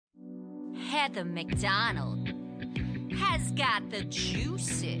Heather McDonald has got the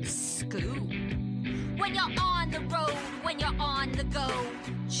juiciest scoop. When you're on the road, when you're on the go,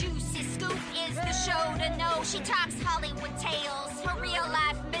 Juicy Scoop is the show to know. She talks Hollywood tales, her real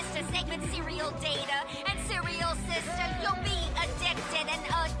life Mr. Segment serial data and serial sister. You'll be addicted and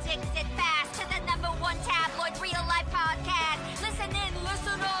addicted fast to the #1 tabloid real life podcast. Listen in,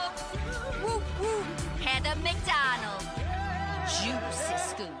 listen up. Whoop, whoop. Heather McDonald, Juicy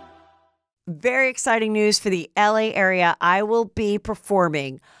Scoop. Very exciting news for the LA area. I will be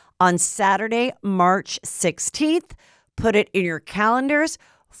performing on Saturday, March 16th. Put it in your calendars.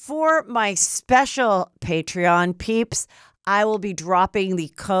 For my special Patreon peeps, I will be dropping the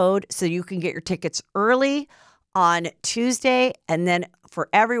code so you can get your tickets early on Tuesday. And then for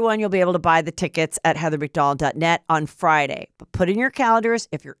everyone, you'll be able to buy the tickets at heathermcdonald.net on Friday. But put in your calendars,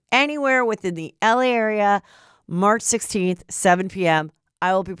 if you're anywhere within the LA area, March 16th, 7 p.m.,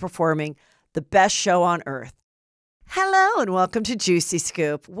 I will be performing the best show on earth. Hello and welcome to Juicy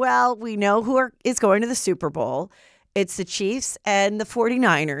Scoop. Well, we know who is going to the Super Bowl. It's the Chiefs and the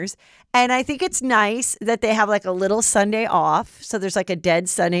 49ers. And I think it's nice that they have like a little Sunday off. So there's like a dead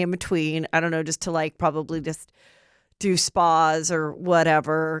Sunday in between. I don't know, just to like probably just do spas or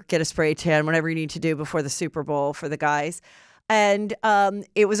whatever, get a spray tan, whatever you need to do before the Super Bowl for the guys. And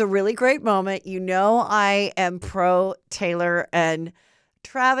it was a really great moment. You know, I am pro Taylor and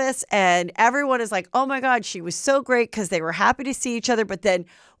Travis, and everyone is like, oh my God, she was so great because they were happy to see each other. But then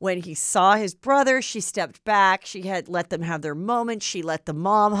when he saw his brother, she stepped back. She had let them have their moment. She let the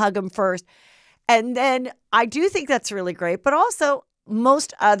mom hug him first. And then I do think that's really great. But also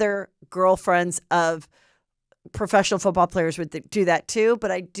most other girlfriends of professional football players would do that too. But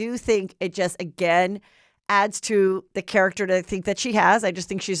I do think it just, again, adds to the character that I think that she has. I just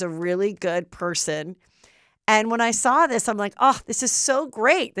think she's a really good person. And when I saw this, I'm like, oh, this is so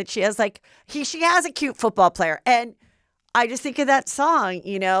great that she has like, she has a cute football player. And I just think of that song,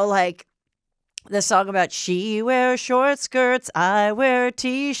 you know, like the song about she wears short skirts, I wear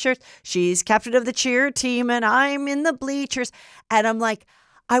t-shirts. She's captain of the cheer team and I'm in the bleachers. And I'm like,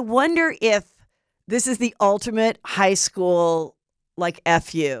 I wonder if this is the ultimate high school, like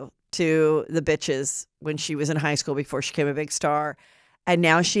FU to the bitches when she was in high school before she became a big star. And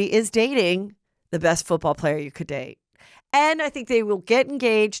now she is dating the best football player you could date. And I think they will get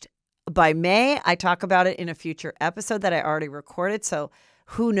engaged by May. I talk about it in a future episode that I already recorded. So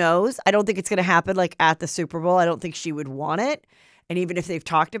who knows? I don't think it's going to happen like at the Super Bowl. I don't think she would want it. And even if they've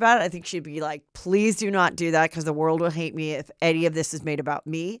talked about it, I think she'd be like, please do not do that because the world will hate me if any of this is made about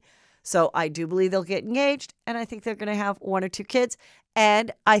me. So I do believe they'll get engaged. And I think they're going to have 1 or 2 kids.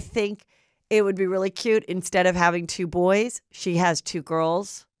 And I think it would be really cute. Instead of having 2 boys, she has 2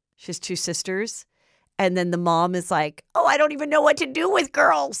 girls. She has 2 sisters. And then the mom is like, oh, I don't even know what to do with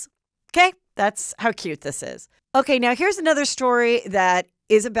girls. Okay, that's how cute this is. Okay, now here's another story that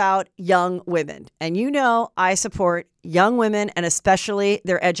is about young women. And you know I support young women and especially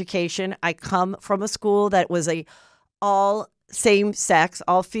their education. I come from a school that was a all same-sex,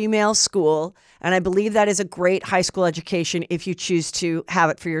 all-female school. And I believe that is a great high school education if you choose to have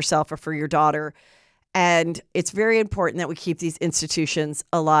it for yourself or for your daughter. And it's very important that we keep these institutions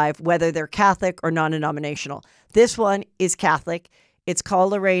alive, whether they're Catholic or non-denominational. This one is Catholic. It's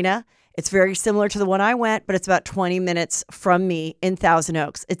called Lorena. It's very similar to the one I went, but it's about 20 minutes from me in Thousand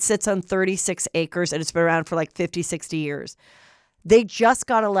Oaks. It sits on 36 acres, and it's been around for like 50, 60 years. They just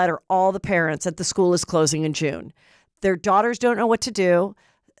got a letter, all the parents, that the school is closing in June. Their daughters don't know what to do.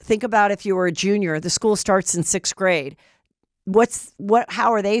 Think about if you were a junior. The school starts in 6th grade.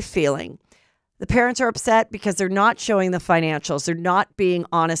 How are they feeling? The parents are upset because they're not showing the financials. They're not being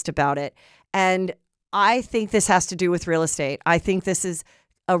honest about it. And I think this has to do with real estate. I think this is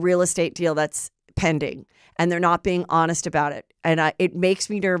a real estate deal that's pending and they're not being honest about it. And it makes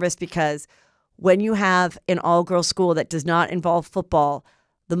me nervous because when you have an all-girls school that does not involve football,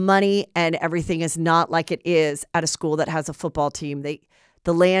 the money and everything is not like it is at a school that has a football team.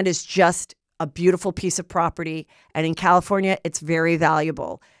 The land is just a beautiful piece of property. And in California, it's very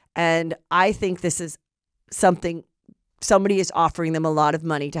valuable. And I think this is something, somebody is offering them a lot of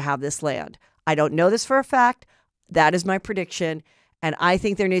money to have this land. I don't know this for a fact. That is my prediction. And I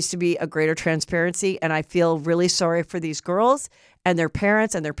think there needs to be a greater transparency. And I feel really sorry for these girls and their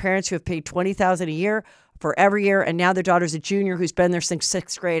parents who have paid $20,000 a year for every year. And now their daughter's a junior who's been there since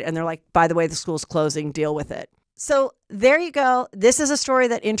 6th grade. And they're like, by the way, the school's closing, deal with it. So there you go. This is a story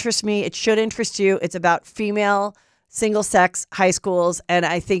that interests me. It should interest you. It's about female single-sex high schools, and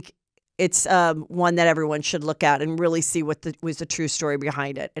I think it's one that everyone should look at and really see what was the true story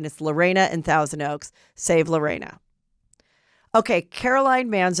behind it. And it's Lorena in Thousand Oaks. Save Lorena. Okay, Caroline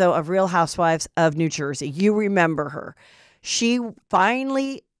Manzo of Real Housewives of New Jersey. You remember her.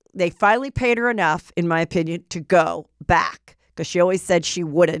 They finally paid her enough, in my opinion, to go back because she always said she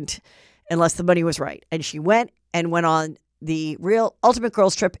wouldn't unless the money was right. And she went on the Real Ultimate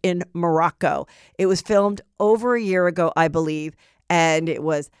Girls Trip in Morocco. It was filmed over a year ago, I believe, and it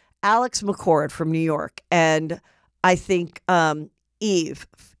was Alex McCord from New York, and I think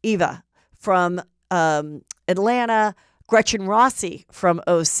Eva from Atlanta, Gretchen Rossi from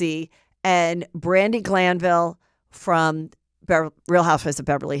OC, and Brandy Glanville from Real Housewives of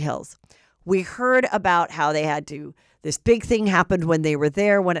Beverly Hills. We heard about how this big thing happened when they were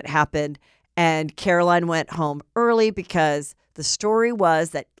there when it happened, and Caroline went home early because the story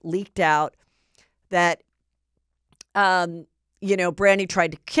that leaked out that, Brandy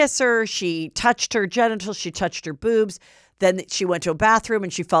tried to kiss her. She touched her genitals. She touched her boobs. Then she went to a bathroom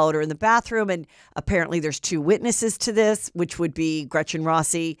and she followed her in the bathroom. And apparently there's 2 witnesses to this, which would be Gretchen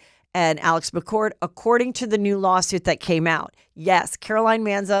Rossi and Alex McCord, according to the new lawsuit that came out. Yes, Caroline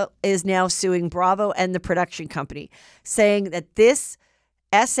Manzo is now suing Bravo and the production company, saying that this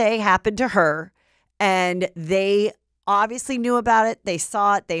essay happened to her and they obviously knew about it. They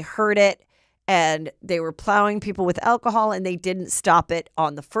saw it. They heard it. And they were plowing people with alcohol and they didn't stop it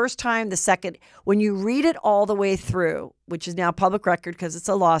on the first time. The second, when you read it all the way through, which is now public record because it's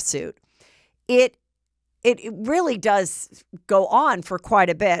a lawsuit, it really does go on for quite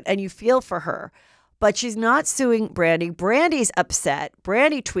a bit and you feel for her. But she's not suing Brandy. Brandy's upset.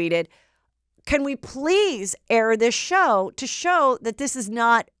 Brandy tweeted, "Can we please air this show to show that this is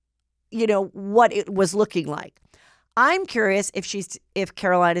not, what it was looking like?" I'm curious if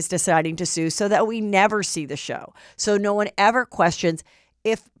Caroline is deciding to sue so that we never see the show. So no one ever questions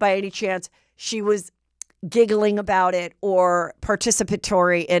if by any chance she was giggling about it or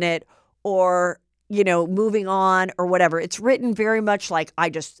participatory in it or, moving on or whatever. It's written very much like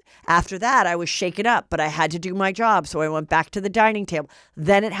after that, I was shaken up, but I had to do my job. So I went back to the dining table.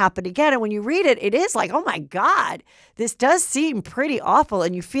 Then it happened again. And when you read it, it is like, oh my God, this does seem pretty awful.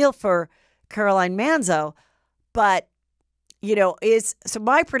 And you feel for Caroline Manzo. But, so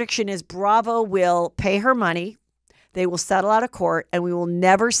my prediction is Bravo will pay her money. They will settle out of court and we will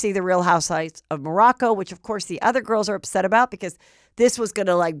never see the Real Housewives of Morocco, which of course the other girls are upset about because this was going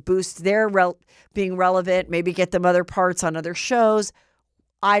to boost their being relevant, maybe get them other parts on other shows.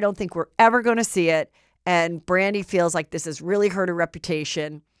 I don't think we're ever going to see it. And Brandy feels like this has really hurt her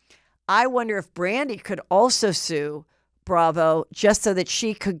reputation. I wonder if Brandy could also sue Bravo just so that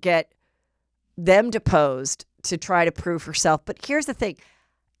she could get them deposed to try to prove herself. But here's the thing.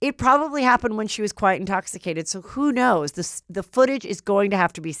 It probably happened when she was quite intoxicated. So who knows? The footage is going to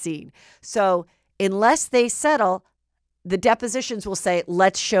have to be seen. So unless they settle, the depositions will say,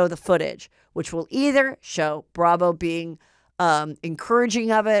 let's show the footage, which will either show Bravo being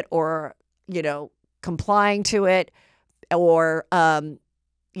encouraging of it or, complying to it or,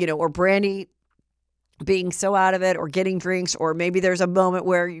 or Brandy being so out of it or getting drinks, or maybe there's a moment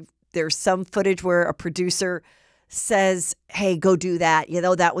where there's some footage where a producer says, hey, go do that.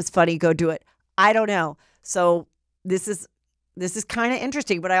 That was funny. Go do it. I don't know. So this is kind of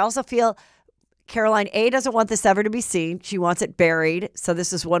interesting, but I also feel Caroline A doesn't want this ever to be seen. She wants it buried. So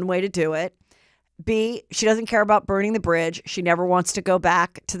this is one way to do it. B, she doesn't care about burning the bridge. She never wants to go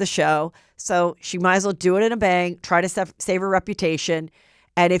back to the show. So she might as well do it in a bang, try to save her reputation.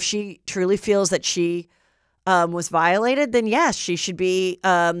 And if she truly feels that she was violated, then yes, she should be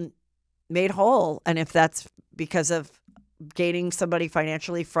made whole. And if that's because of gaining somebody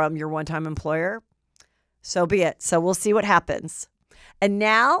financially from your one-time employer, so be it. So we'll see what happens. And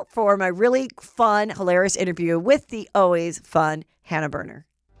now for my really fun, hilarious interview with the always fun Hannah Berner.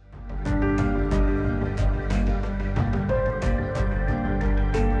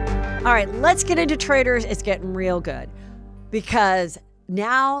 All right, let's get into Traitors. It's getting real good because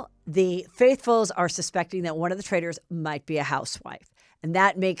now the faithfuls are suspecting that one of the traitors might be a housewife. And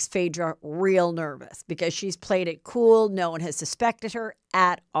that makes Phaedra real nervous because she's played it cool. No one has suspected her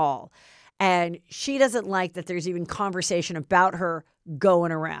at all. And she doesn't like that there's even conversation about her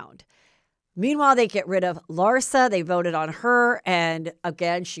going around. Meanwhile, they get rid of Larsa. They voted on her. And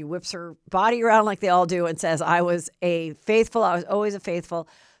again, she whips her body around like they all do and says, I was a faithful. I was always a faithful.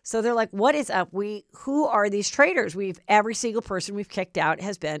 So they're like, what is up? Who are these traitors? Every single person we've kicked out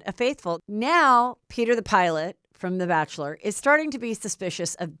has been a faithful. Now, Peter the pilot from The Bachelor is starting to be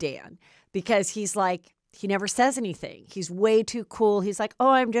suspicious of Dan because he's like, he never says anything. He's way too cool. He's like, oh,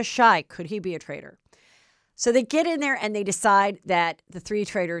 I'm just shy. Could he be a traitor? So they get in there and they decide that the 3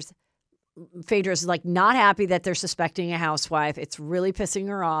 traitors Phaedra's like not happy that they're suspecting a housewife. It's really pissing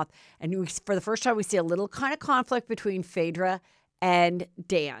her off. And for the first time, we see a little kind of conflict between Phaedra and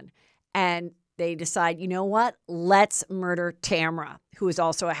Dan. And they decide, you know what? Let's murder Tamra, who is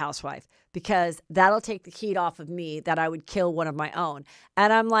also a housewife, because that'll take the heat off of me that I would kill one of my own.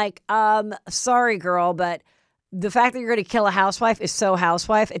 And I'm like, sorry, girl, but the fact that you're going to kill a housewife is so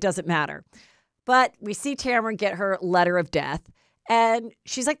housewife, it doesn't matter. But we see Tamra get her letter of death. And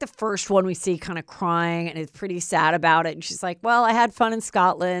she's like the first one we see kind of crying and is pretty sad about it. And she's like, well, I had fun in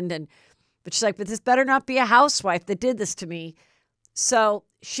Scotland. But she's like, but this better not be a housewife that did this to me. So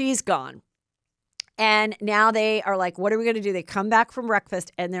she's gone. And now they are like, what are we going to do? They come back from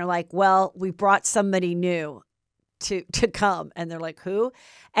breakfast and they're like, well, we brought somebody new to come. And they're like, who?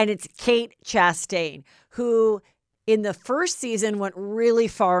 And it's Kate Chastain, who in the first season went really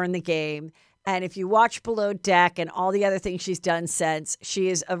far in the game. And if you watch Below Deck and all the other things she's done since, she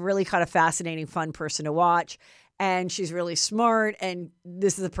is a really kind of fascinating, fun person to watch. And she's really smart. And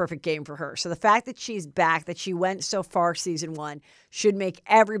this is a perfect game for her. So the fact that she's back, that she went so far season 1, should make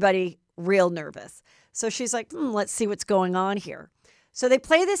everybody real nervous. So she's like, let's see what's going on here. So they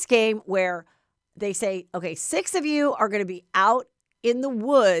play this game where they say, okay, 6 of you are going to be out in the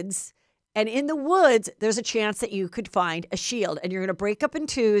woods. And in the woods, there's a chance that you could find a shield. And you're going to break up in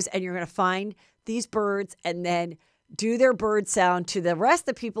twos and you're going to find these birds and then do their bird sound to the rest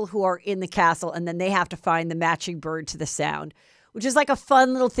of the people who are in the castle. And then they have to find the matching bird to the sound, which is like a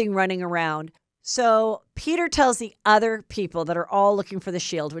fun little thing running around. So Peter tells the other people that are all looking for the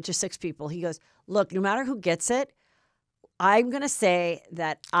shield, which is 6 people. He goes, look, no matter who gets it, I'm going to say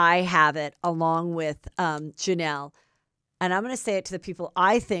that I have it along with Janelle. And I'm going to say it to the people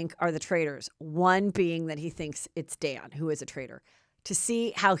I think are the traitors. One being that he thinks it's Dan, who is a traitor, to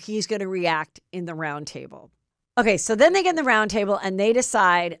see how he's going to react in the round table. Okay, so then they get in the round table and they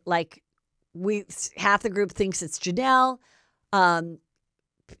decide, like, half the group thinks it's Janelle.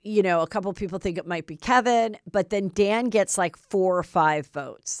 A couple people think it might be Kevin. But then Dan gets like 4 or 5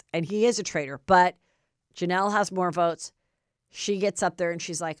 votes. And he is a traitor. But Janelle has more votes. She gets up there and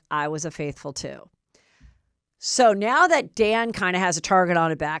she's like, I was a faithful too. So now that Dan kind of has a target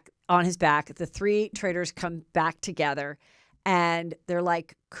on his back, the 3 traitors come back together and they're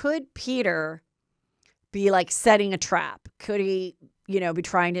like, could Peter be like setting a trap? Could he, be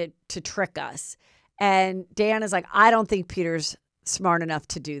trying to trick us? And Dan is like, I don't think Peter's smart enough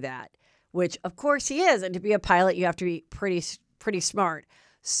to do that, which of course he is. And to be a pilot, you have to be pretty smart.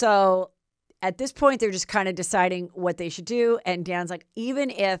 So at this point, they're just kind of deciding what they should do. And Dan's like, even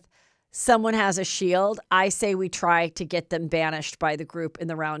if someone has a shield, I say we try to get them banished by the group in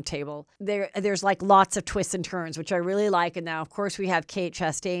the round table. There's like lots of twists and turns, which I really like. And now, of course, we have Kate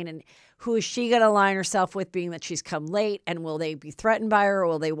Chastain. And who is she going to align herself with, being that she's come late? And will they be threatened by her, or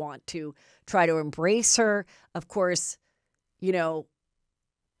will they want to try to embrace her? Of course,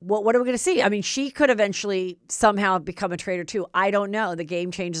 what are we going to see? I mean, she could eventually somehow become a traitor too. I don't know. The game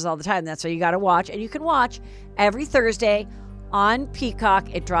changes all the time. That's why you got to watch. And you can watch every Thursday on Peacock.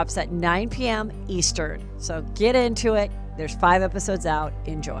 It drops at 9 p.m. Eastern. So get into it. There's 5 episodes out.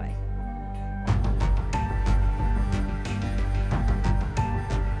 Enjoy.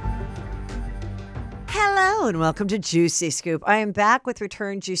 Hello and welcome to Juicy Scoop. I am back with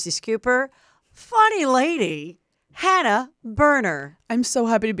return Juicy Scooper, funny lady, Hannah Berner. I'm so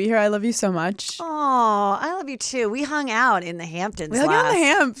happy to be here. I love you so much. Oh, I love you too. We hung out in the Hamptons. We hung out in the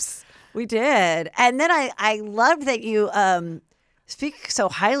Hamps. We did. And then I loved that you speak so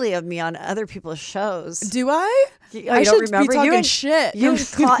highly of me on other people's shows. Do I? I should remember. be talking shit.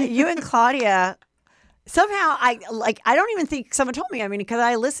 You and Claudia. Somehow, I don't even think someone told me. I mean, because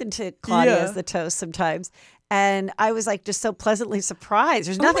I listen to Claudia's The Toast sometimes. And I was like just so pleasantly surprised.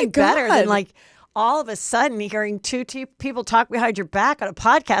 There's nothing better than like all of a sudden hearing 2 people talk behind your back on a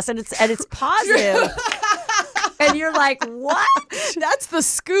podcast and it's positive. And you're like, what? That's the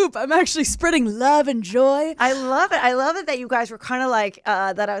scoop. I'm actually spreading love and joy. I love it. I love it that you guys were kind of like,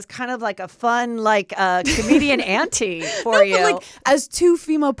 that I was kind of like a fun, like comedian auntie for you. But like, as 2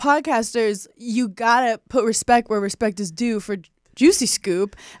 female podcasters, you gotta put respect where respect is due for Juicy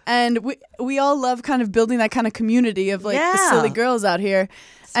Scoop. And we all love kind of building that kind of community of like the silly girls out here.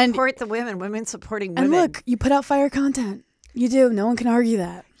 Support the women supporting women. And look, you put out fire content. You do. No one can argue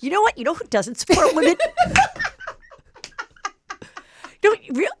that. You know what? You know who doesn't support women? No,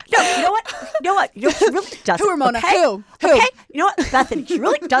 you know what? She really doesn't. Who, Ramona? Okay? Who? Okay? You know what, Bethany? She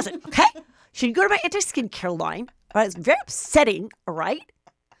really doesn't. Okay? She can go to my anti-skincare line. But it's very upsetting, all right?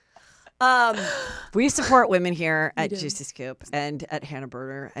 We support women here at Juicy Scoop and at Hannah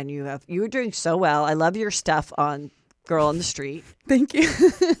Berner. And you were doing so well. I love your stuff on girl on the street. Thank you.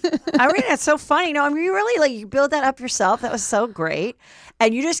 I mean, that's so funny. No, I mean, you really like you build that up yourself. That was so great.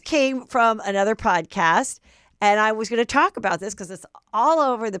 And you just came from another podcast, and I was going to talk about this because it's all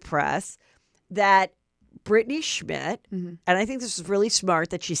over the press that Brittany Schmidt, and I think this is really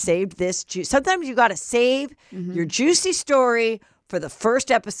smart that she saved this. Sometimes you got to save your juicy story for the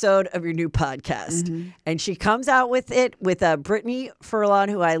first episode of your new podcast. And she comes out with it with Brittany Furlan,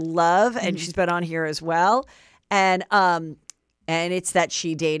 who I love, and she's been on here as well. And it's that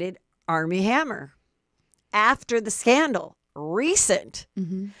she dated Armie Hammer after the scandal, recent.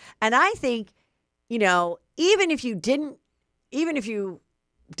 And I think, you know, even if you didn't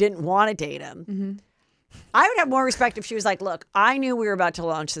want to date him, I would have more respect if she was like, look, I knew we were about to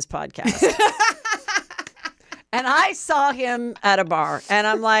launch this podcast. And I saw him at a bar, and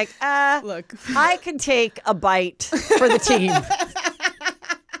I'm like, look, I can take a bite for the team.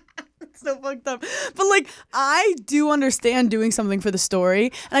 So fucked up. But like, I do understand doing something for the story.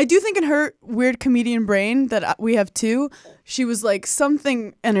 And I do think in her weird comedian brain that we have too, she was like,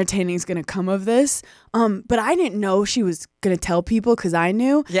 something entertaining is going to come of this. But I didn't know she was going to tell people because I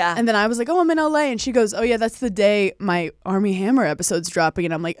knew. Yeah. And then I was like, oh, I'm in LA. And she goes, oh yeah, that's the day my Armie Hammer episode's dropping.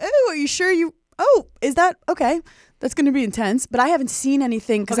 And I'm like, oh, are you sure oh, is that okay? That's going to be intense. But I haven't seen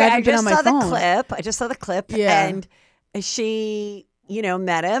anything because I haven't been on my phone. I just saw the clip. Yeah. And she, you know,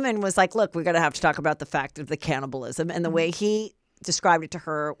 met him and was like, look, we're going to have to talk about the fact of the cannibalism. And the way he described it to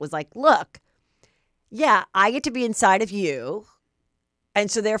her was like, look, yeah, I get to be inside of you. And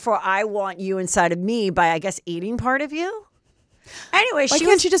so therefore I want you inside of me by, I guess, eating part of you. Anyway, Why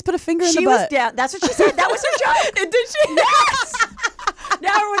can't she just put a finger in the butt? She was down. That's what she said. That was her joke. Did she? Yes.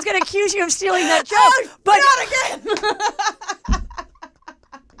 Now everyone's going to accuse you of stealing that joke. But not again.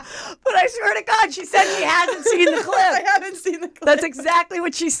 But I swear to God, she said she hasn't seen the clip. I haven't seen the clip. That's exacally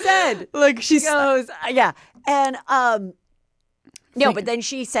what she said. Like she goes, yeah. And no, but then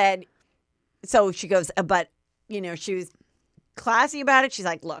she said, so she goes, but you know, she was classy about it. She's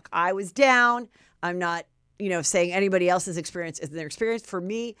like, look, I was down. I'm not, you know, saying anybody else's experience isn't their experience for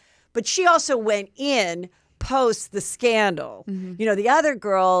me. But she also went in post the scandal. You know, the other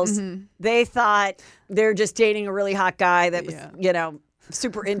girls, they thought they're just dating a really hot guy that was, you know,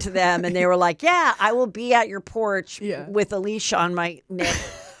 super into them. And they were like, yeah, I will be at your porch with a leash on my neck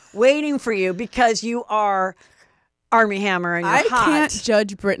waiting for you because you are Armie Hammer and you're hot. I can't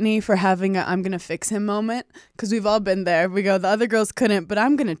judge Brittany for having a I'm going to fix him moment because we've all been there. We go, the other girls couldn't, but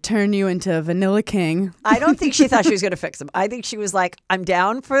I'm going to turn you into a vanilla king. I don't think she thought she was going to fix him. I think she was like, I'm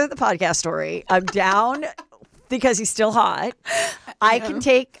down for the podcast story. I'm down because he's still hot. I can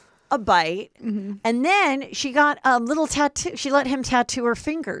take a bite. And then she got a little tattoo. She let him tattoo her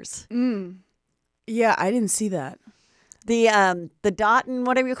fingers. Yeah, I didn't see that. The dot and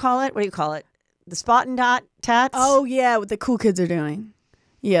whatever you call it. What do you call it? The spot and dot tats? Oh, yeah, what the cool kids are doing.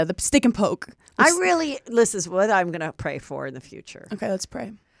 Yeah, the stick and poke. This is what I'm going to pray for in the future. Okay, let's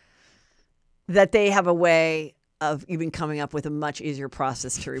pray. That they have a way of even coming up with a much easier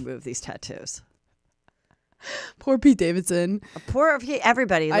process to remove these tattoos. Poor Pete Davidson. Poor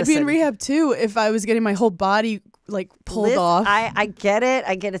everybody. I'd be in rehab too if I was getting my whole body like pulled off. I get it.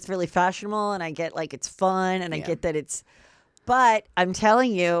 I get it's really fashionable and I get like it's fun and I get that it's, but I'm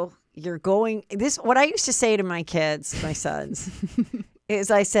telling you, you're going this. What I used to say to my kids, my sons,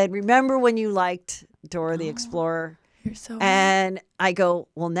 is I said, remember when you liked Dora the Explorer? You're so and I go,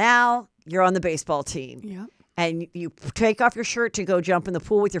 well, now you're on the baseball team. Yeah. And you take off your shirt to go jump in the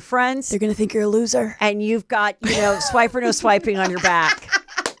pool with your friends. They're going to think you're a loser. And you've got, you know, swipe or no swiping on your back.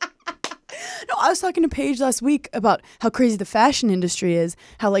 No, I was talking to Paige last week about how crazy the fashion industry is.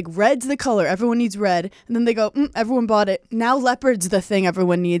 How like red's the color. Everyone needs red. And then they go, everyone bought it. Now leopard's the thing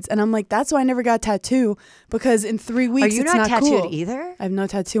everyone needs. And I'm like, that's why I never got a tattoo. Because in 3 weeks, it's not cool. Are you not tattooed either? I have no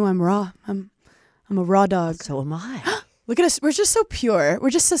tattoo. I'm raw. I'm a raw dog. So am I. Look at us. We're just so pure.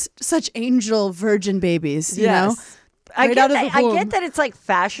 We're just such angel virgin babies, you know? I get that it's like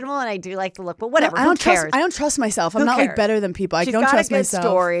fashionable and I do like the look, but whatever. No, I don't trust myself. I'm not like better than people. I don't trust myself. She's got a good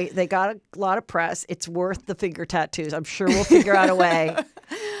story. They got a lot of press. It's worth the finger tattoos. I'm sure we'll figure out a way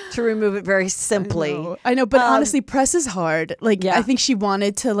to remove it very simply. I know, but honestly, press is hard. Like, I think she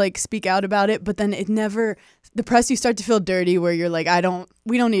wanted to like speak out about it, but then it never. The press, you start to feel dirty where you're like,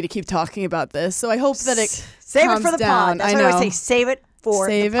 we don't need to keep talking about this. So I hope that it save calms it for the down. pod. That's what I always say. Save it for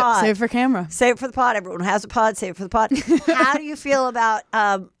the pod. Save it for camera. Save it for the pod. Everyone has a pod. Save it for the pod. How do you feel about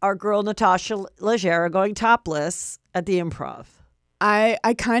our girl Natasha Leggero going topless at the Improv?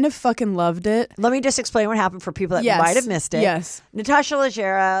 I kind of fucking loved it. Let me just explain what happened for people that Yes. might have missed it. Yes. Natasha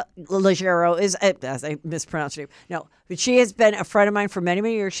Leggero is, as I mispronounced her name, no, but she has been a friend of mine for many,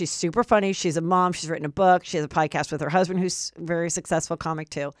 many years. She's super funny. She's a mom. She's written a book. She has a podcast with her husband, who's a very successful comic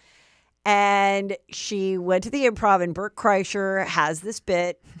too. And she went to the Improv, and Bert Kreischer has this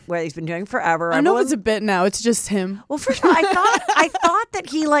bit where he's been doing forever. I know if it's a bit now. It's just him. Well, first of all, I thought that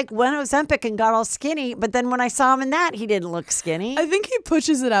he like went Ozempic and got all skinny, but then when I saw him in that, he didn't look skinny. I think he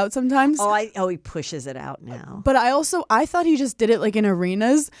pushes it out sometimes. He pushes it out now. But I thought he just did it like in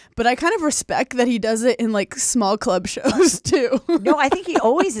arenas, but I kind of respect that he does it in like small club shows too. No, I think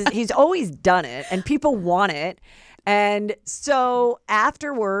he's always done it, and people want it. And so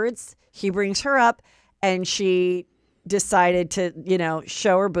afterwards, he brings her up, and she decided to,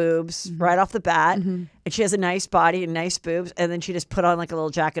 show her boobs right off the bat. And she has a nice body and nice boobs. And then she just put on like a little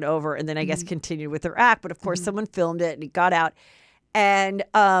jacket over, and then I guess continued with her act. But of course, someone filmed it and it got out. And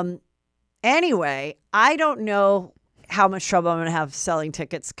anyway, I don't know how much trouble I'm going to have selling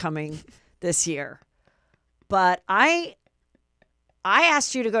tickets coming this year. But I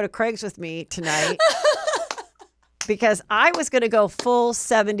asked you to go to Craig's with me tonight. Because I was going to go full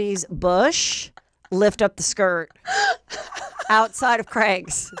 70s Bush, lift up the skirt outside of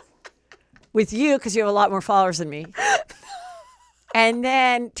Craig's with you because you have a lot more followers than me. And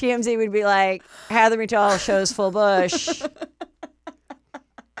then TMZ would be like, Heather McDonald shows full Bush.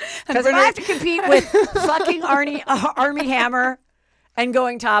 Because I have to compete with fucking Armie Hammer and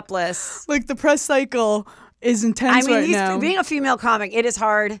going topless. Like the press cycle is intense right now. Being a female comic, it is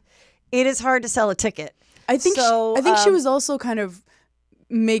hard. It is hard to sell a ticket. I think she was also kind of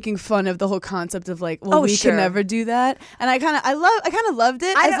making fun of the whole concept of like, well, we can never do that. And I kind of loved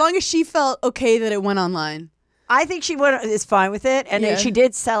it as long as she felt okay that it went online. I think she is fine with it, and she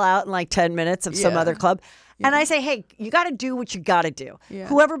did sell out in like 10 minutes of some other club. Yeah. And I say, hey, you got to do what you got to do. Yeah.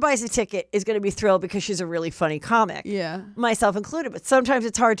 Whoever buys a ticket is going to be thrilled because she's a really funny comic. Yeah, myself included. But sometimes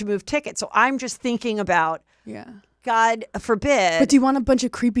it's hard to move tickets, so I'm just thinking about God forbid. But do you want a bunch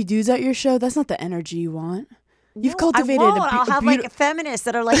of creepy dudes at your show? That's not the energy you want. You've cultivated I'll have like feminists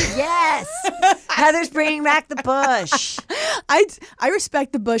that are like, yes, Heather's bringing back the bush. I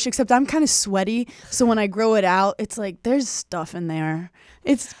respect the bush, except I'm kind of sweaty. So when I grow it out, it's like there's stuff in there.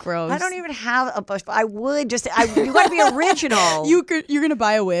 It's gross. I don't even have a bush, but I would you got to be original. You're going to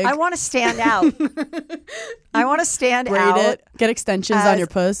buy a wig. I want to stand out. I want to stand Braid out. It. Get extensions on your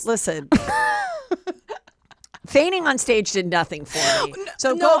puss. Listen. Feigning on stage did nothing for me.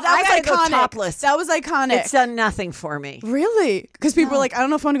 So that was iconic. Go topless. That was iconic. It's done nothing for me. Really? Because people were like, I don't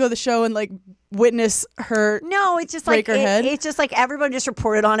know if I want to go to the show and like witness her. No, it's just break like her head. It's just like everyone just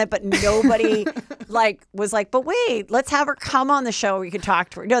reported on it, but nobody like was like, but wait, let's have her come on the show where you can talk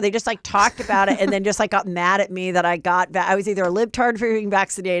to her. No, they just like talked about it and then just like got mad at me that I was either a libtard for being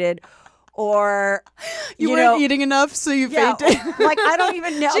vaccinated. Or you weren't eating enough, so you fainted. Like I don't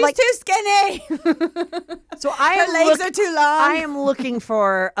even know. She's too skinny. So her legs are too long. I am looking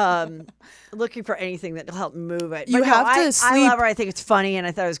for anything that will help move it. You have to sleep. I love her. I think it's funny, and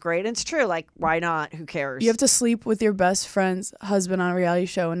I thought it was great. And it's true. Like, why not? Who cares? You have to sleep with your best friend's husband on a reality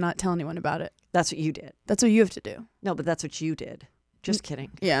show and not tell anyone about it. That's what you did. That's what you have to do. No, but that's what you did. Just kidding.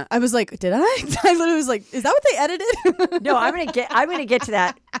 Yeah, I was like, did I? I literally was like, is that what they edited? No, I'm gonna get to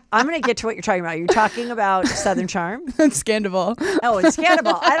that. I'm gonna get to what you're talking about. You're talking about Southern Charm and Scandal. Oh, and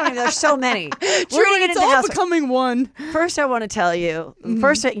Scandal. I don't even. There's so many. Truly, it's all becoming one. First, I want to tell you.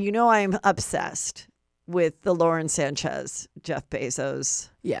 First, I'm obsessed with the Lauren Sanchez, Jeff Bezos.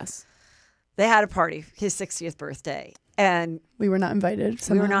 Yes, they had a party, his 60th birthday. And we were not invited.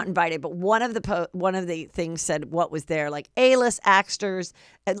 Somehow. We were not invited, but one of the things said what was there, like A-list actors,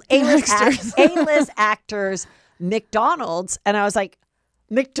 A-list actors, McDonald's, and I was like,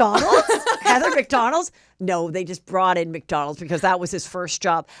 McDonald's? Heather McDonald's? No, they just brought in McDonald's because that was his first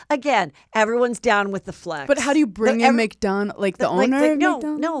job. Again, everyone's down with the flex. But how do you bring in McDonald, like the owner?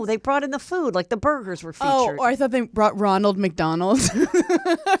 No, they brought in the food, like the burgers were featured. Oh, or I thought they brought Ronald McDonald.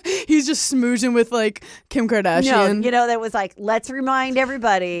 He's just smoozing with like Kim Kardashian. No, that was like, let's remind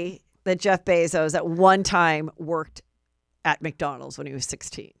everybody that Jeff Bezos at one time worked at McDonald's when he was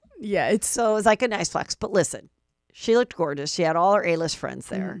 16. Yeah, so it was like a nice flex. But listen. She looked gorgeous. She had all her A-list friends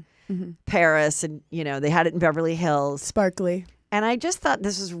there. Mm-hmm. Paris, and, they had it in Beverly Hills. Sparkly. And I just thought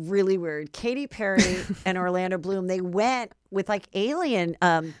this was really weird. Katy Perry and Orlando Bloom, they went with like alien.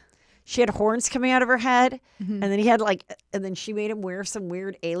 She had horns coming out of her head. Mm-hmm. And then and then she made him wear some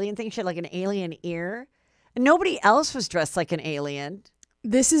weird alien thing. She had like an alien ear. And nobody else was dressed like an alien.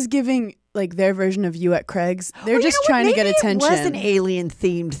 This is giving like their version of you at Craig's. They're just trying to get attention. It was an alien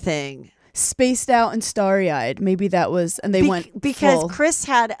themed thing. spaced out and starry-eyed. Maybe that was, and they went because full. Chris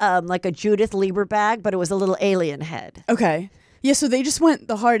had like a Judith Lieber bag, but it was a little alien head. Okay. Yeah, so they just went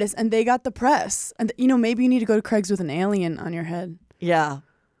the hardest, and they got the press. And, maybe you need to go to Craig's with an alien on your head. Yeah.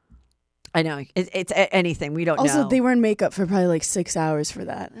 I know. It's anything. We don't know. Also, they were in makeup for probably like 6 hours for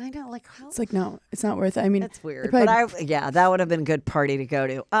that. I know. Like, how? It's like, no, it's not worth it. I mean, That's weird. Probably, But that would have been a good party to go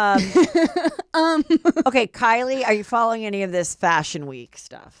to. Okay, Kylie, are you following any of this Fashion Week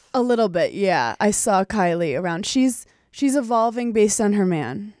stuff? a little bit, yeah. I saw Kylie around. She's evolving based on her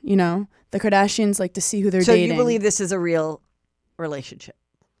man, The Kardashians like to see who they're dating. So you believe this is a real relationship?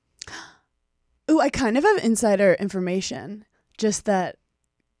 Ooh, I kind of have insider information. Just that,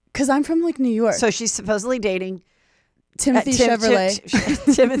 because I'm from like New York. So she's supposedly dating Timothy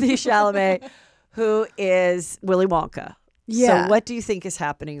Chevrolet. Timothy Chalamet, who is Willy Wonka. Yeah. So what do you think is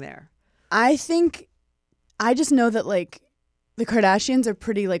happening there? I just know that like the Kardashians are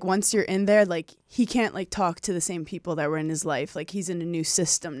pretty like once you're in there, like he can't like talk to the same people that were in his life. Like he's in a new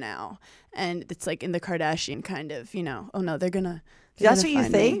system now. And it's like in the Kardashian kind of, oh no, they're gonna That's what you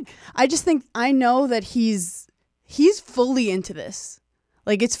think? I just think I know that he's fully into this.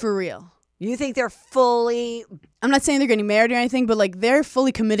 Like it's for real. You think they're fully... I'm not saying they're getting married or anything, but like they're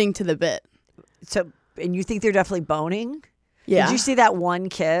fully committing to the bit. So, and you think they're definitely boning? Yeah. Did you see that one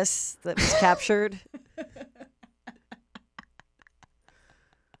kiss that was captured?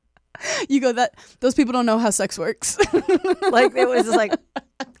 You go, that those people don't know how sex works. Like it was just like,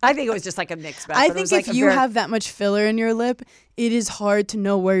 I think it was just like a mixed bag. I but it think was like if you have that much filler in your lip, it is hard to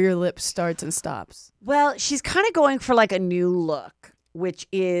know where your lip starts and stops. Well, she's kind of going for like a new look, which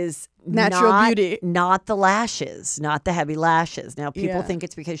is Natural beauty. Not the lashes, not the heavy lashes. Now people Yeah. think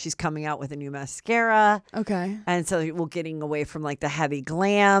it's because she's coming out with a new mascara. Okay. And so we're getting away from like the heavy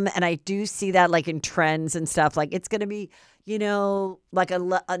glam. And I do see that like in trends and stuff. Like it's going to be, like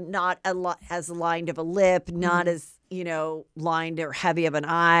not a lot as lined of a lip, not as, lined or heavy of an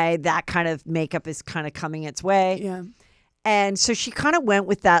eye. That kind of makeup is kind of coming its way. Yeah. And so she kind of went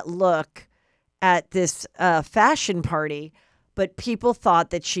with that look at this fashion party. But people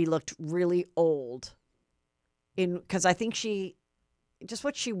thought that she looked really old because I think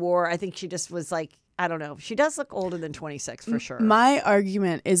what she wore, I think she just was like, I don't know. She does look older than 26 for sure. My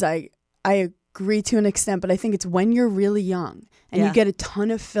argument is I agree to an extent, but I think it's when you're really young and you get a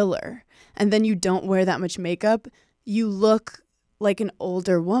ton of filler and then you don't wear that much makeup, you look like an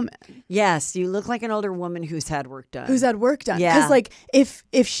older woman. Yes, you look like an older woman who's had work done. Yeah. Because like if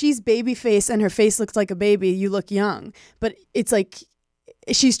she's baby face and her face looks like a baby, you look young. But it's like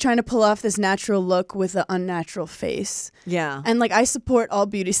she's trying to pull off this natural look with an unnatural face. Yeah. And like I support all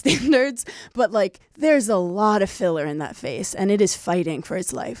beauty standards, but like there's a lot of filler in that face and it is fighting for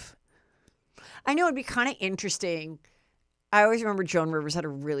its life. I know it'd be kind of interesting. I always remember Joan Rivers had a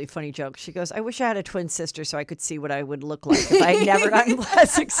really funny joke. She goes, I wish I had a twin sister so I could see what I would look like if I had never done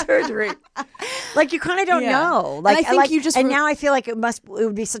plastic surgery. Like, you kind of don't know. Like, and I think you just... And now I feel like it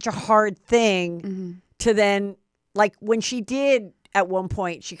would be such a hard thing to then, like, when she did at one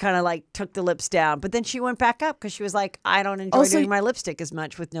point, she kind of like took the lips down, but then she went back up because she was like, I don't enjoy doing my lipstick as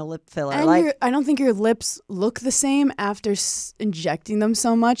much with no lip filler. And I don't think your lips look the same after injecting them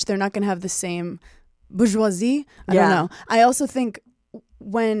so much. They're not going to have the same... bourgeoisie. I don't know. I also think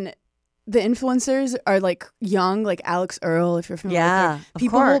when the influencers are like young, like Alex Earl, if you're familiar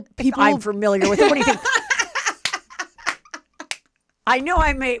with her, people I'm familiar with it. What do you think? I know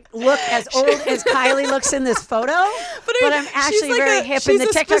I may look as old as Kylie looks in this photo, but I'm actually like very hip in the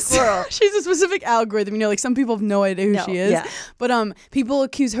TikTok world. She's a specific algorithm. Like some people have no idea who she is. Yeah. But people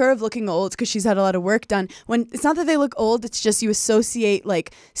accuse her of looking old because she's had a lot of work done. When it's not that they look old, it's just you associate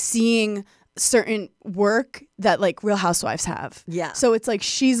like seeing certain work that like Real Housewives have. Yeah. So it's like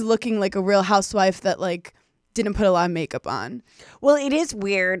she's looking like a Real Housewife that like didn't put a lot of makeup on. Well, it is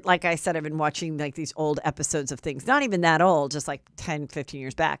weird. Like I said, I've been watching like these old episodes of things, not even that old, just like 10, 15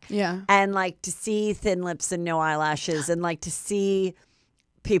 years back. Yeah. And like to see thin lips and no eyelashes and like to see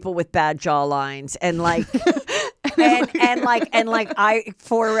people with bad jawlines and like and like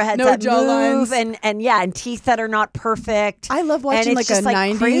foreheads no that jawlines. move and teeth that are not perfect. I love watching like a just,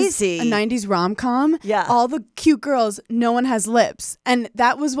 90s rom-com. Yeah. All the cute girls, no one has lips. And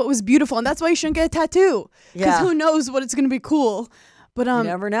that was what was beautiful. And that's why you shouldn't get a tattoo. Because who knows what it's going to be cool. But you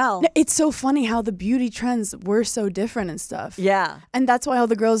never know. It's so funny how the beauty trends were so different and stuff. Yeah. And that's why all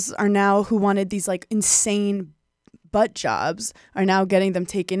the girls are now who wanted these like insane butt jobs are now getting them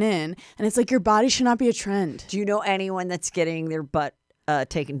taken in. And it's like your body should not be a trend. Do you know anyone that's getting their butt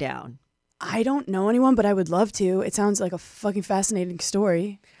taken down? I don't know anyone, but I would love to. It sounds like a fucking fascinating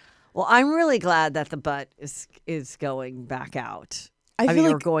story. Well, I'm really glad that the butt is going back out. I feel mean, like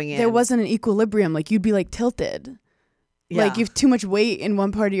you were going in. there wasn't an equilibrium. Like you'd be like tilted. Yeah. Like you have too much weight in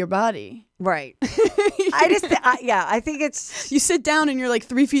one part of your body. Right. I think it's. You sit down and you're like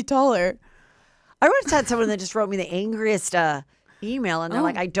 3 feet taller. I once had someone that just wrote me the angriest email, and they're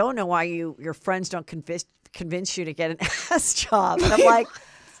like, "I don't know why your friends don't convince you to get an ass job." And I'm like,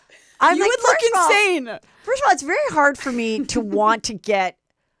 You would look insane. First of all, it's very hard for me to want to get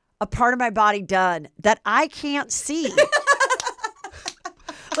a part of my body done that I can't see.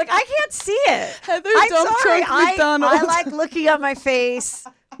 Like, I can't see it. Heather I'm dump sorry. truck McDonald. I like looking at my face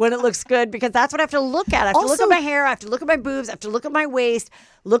when it looks good because that's what I have to look at. I have to look at my hair. I have to look at my boobs. I have to look at my waist,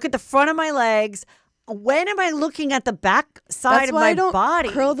 look at the front of my legs. When am I looking at the back side of my body?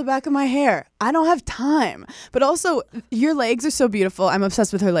 Curl the back of my hair. I don't have time. But also, your legs are so beautiful. I'm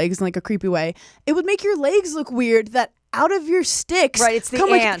obsessed with her legs in like a creepy way. It would make your legs look weird that out of your sticks. Right, it's the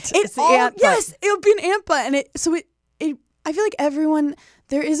ant. It's the ant butt. Yes, it would be an ant butt. And I feel like everyone,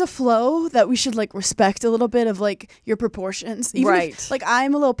 there is a flow that we should like respect a little bit of like your proportions. Even if, like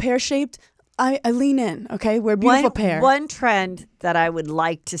I'm a little pear-shaped. I lean in, okay? We're a beautiful pair. One trend that I would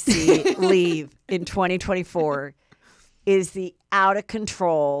like to see leave in 2024 is the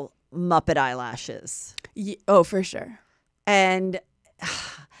out-of-control Muppet eyelashes. Oh, for sure. And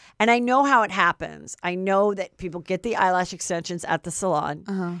I know how it happens. I know that people get the eyelash extensions at the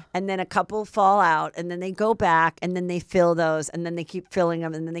salon, and then a couple fall out, and then they go back, and then they fill those, and then they keep filling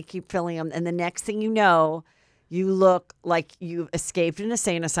them, and then they keep filling them, and the next thing you know, you look like you've escaped an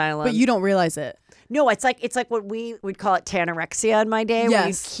insane asylum. But you don't realize it. No, it's like what we would call it tanorexia in my day, where you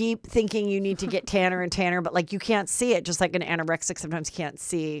Yes. keep thinking you need to get tanner and tanner, but like you can't see it, just like an anorexic sometimes can't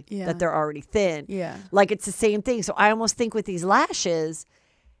see that they're already thin. Yeah. Like it's the same thing. So I almost think with these lashes,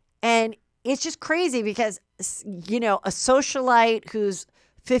 and it's just crazy because, you know, a socialite who's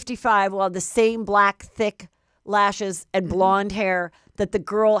 55 will have the same black, thick lashes and blonde hair that the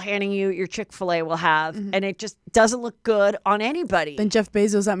girl handing you your Chick-fil-A will have. And it just doesn't look good on anybody. Than Jeff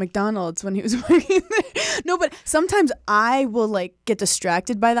Bezos at McDonald's when he was working there. No, but sometimes I will like get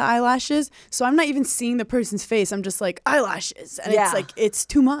distracted by the eyelashes. So I'm not even seeing the person's face. I'm just like eyelashes. And it's like, it's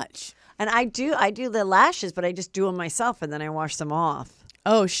too much. And I do the lashes, but I just do them myself and then I wash them off.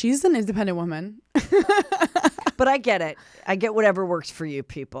 Oh, she's an independent woman. But I get it. I get whatever works for you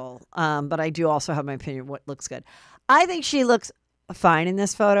people. But I do also have my opinion of what looks good. I think she looks fine in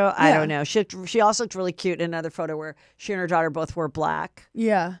this photo. I don't know. She also looked really cute in another photo where she and her daughter both wore black.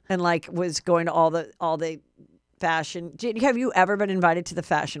 Yeah. And like was going to all the fashion. Have you ever been invited to the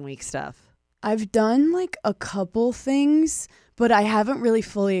Fashion Week stuff? I've done like a couple things, but I haven't really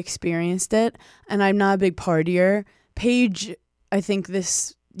fully experienced it. And I'm not a big partier. Paige, I think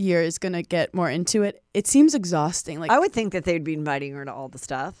this year is going to get more into it. It seems exhausting. Like I would think that they'd be inviting her to all the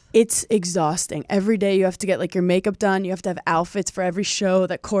stuff. It's exhausting. Every day you have to get like your makeup done. You have to have outfits for every show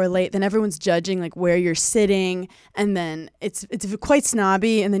that correlate. Then everyone's judging like where you're sitting. And then it's quite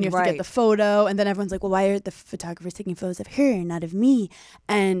snobby. And then you have to get the photo. And then everyone's like, well, why are the photographers taking photos of her, not of me?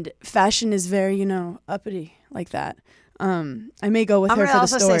 And fashion is very, you know, uppity like that. I may go with her for the story. I'm going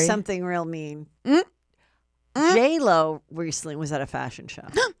to also say something real mean. J-Lo recently was at a fashion show.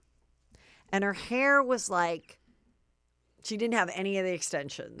 And her hair was like, she didn't have any of the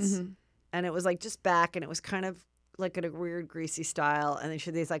extensions. And it was like just back, and it was kind of like in a weird greasy style. And then she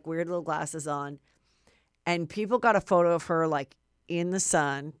had these like weird little glasses on. And people got a photo of her like in the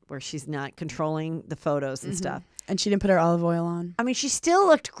sun where she's not controlling the photos and stuff. And she didn't put her olive oil on. I mean, she still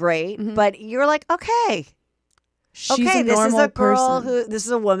looked great, but you're like, okay. She's a this is normal a girl person. this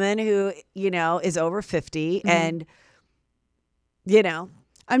is a woman who, you know, is over 50 and, you know,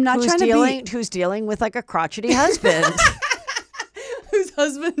 I'm not trying to be who's dealing with like a crotchety husband. Whose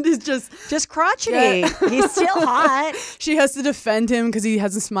husband is just crotchety. Yeah. He's still hot. She has to defend him because he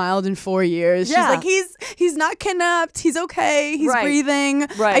hasn't smiled in 4 years. She's like, he's not kidnapped. He's okay. He's breathing.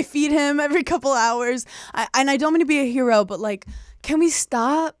 Right. I feed him every couple hours. And I don't mean to be a hero, but like, can we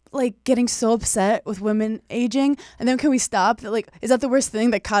stop like getting so upset with women aging? And then can we stop that? Like, is that the worst thing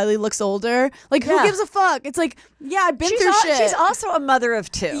that Kylie looks older? Like, who gives a fuck? It's like, yeah, I've been through shit. She's also a mother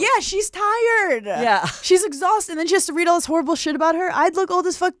of 2. Yeah, she's tired. Yeah. She's exhausted. And then she has to read all this horrible shit about her. I'd look old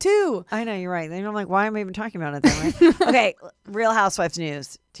as fuck too. I know, you're right. Then I'm like, why am I even talking about it that way? Okay, Real Housewives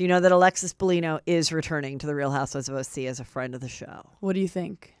news. Do you know that Alexis Bellino is returning to the Real Housewives of OC as a friend of the show? What do you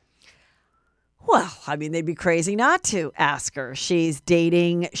think? Well, I mean, they'd be crazy not to ask her. She's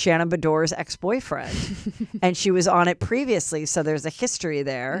dating Shannon Bedore's ex-boyfriend, and she was on it previously, so there's a history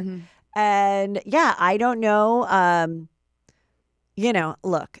there. And yeah, I don't know. You know,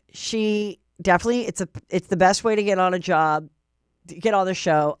 look, she definitely it's the best way to get on a job, get on the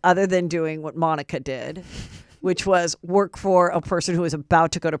show, other than doing what Monica did, which was work for a person who is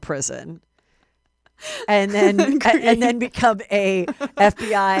about to go to prison. And then become a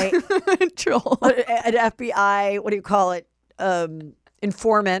FBI troll. An FBI, what do you call it?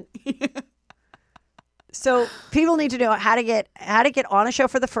 Informant. So people need to know how to get on a show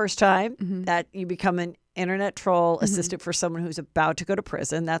for the first time. That you become an internet troll assistant for someone who's about to go to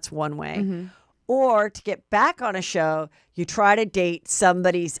prison. That's one way. Or to get back on a show, you try to date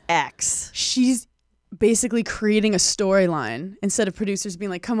somebody's ex. She's basically creating a storyline instead of producers being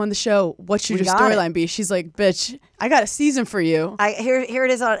like, come on the show, what should your storyline be? She's like, bitch, I got a season for you. Here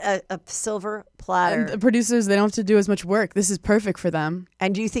it is on a silver platter. And the producers, they don't have to do as much work. This is perfect for them.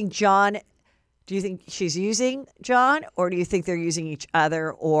 And do you think she's using John, or do you think they're using each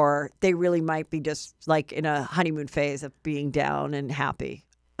other, or they really might be just like in a honeymoon phase of being down and happy?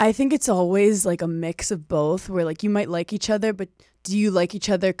 I think it's always like a mix of both, where like you might like each other, but do you like each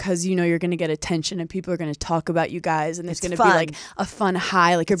other because you know you're going to get attention and people are going to talk about you guys, and there's going to be like a fun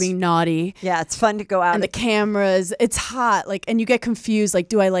high, like you're being naughty. Yeah, it's fun to go out. And the cameras, it's hot, like, and you get confused, like,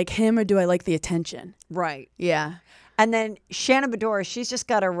 do I like him or do I like the attention? Right. Yeah. And then Hannah Berner, she's just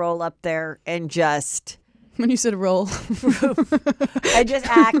got to roll up there and just... When you said roll. I just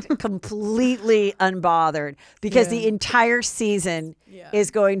act completely unbothered because the entire season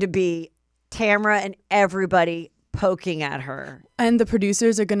is going to be Tamara and everybody poking at her. And the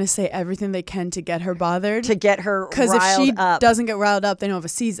producers are going to say everything they can to get her bothered. To get her riled up. Because if she doesn't get riled up, they don't have a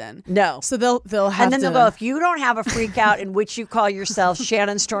season. No. So they'll have And then they'll go, if you don't have a freak out in which you call yourself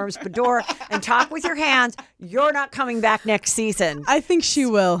Shannon Storms Bedore and talk with your hands, you're not coming back next season. I think she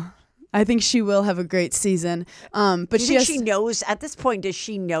will. I think she will have a great season. But she knows at this point, does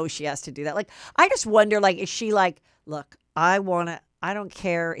she know she has to do that? Like, I just wonder, like, is she like, look, I don't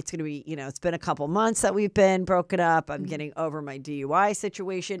care. It's going to be, it's been a couple months that we've been broken up. I'm getting over my DUI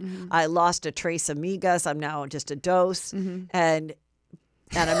situation. I lost a trace amigas. I'm now just a dose. And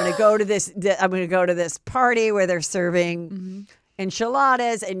I'm going to go to this party where they're serving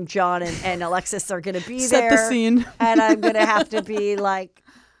enchiladas, and John and Alexis are going to be there. Set the scene. And I'm going to have to be like,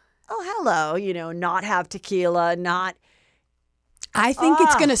 oh, hello, not have tequila, not. I think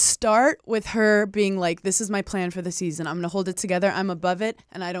it's going to start with her being like, this is my plan for the season. I'm going to hold it together. I'm above it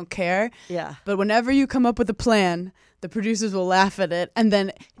and I don't care. Yeah. But whenever you come up with a plan, the producers will laugh at it and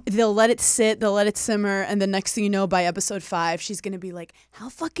then they'll let it sit, they'll let it simmer. And the next thing you know, by episode 5, she's going to be like, how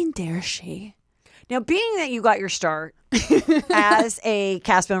fucking dare she? Now, being that you got your start as a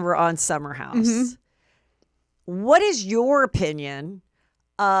cast member on Summer House, what is your opinion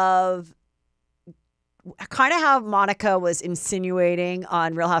of kind of how Monica was insinuating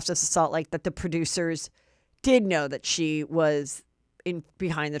on Real Housewives of Salt Lake that the producers did know that she was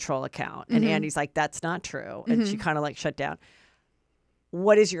behind the troll account, and Andy's like, that's not true, and she kind of like shut down.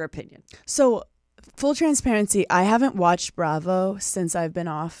 What is your opinion? So, full transparency, I haven't watched Bravo since I've been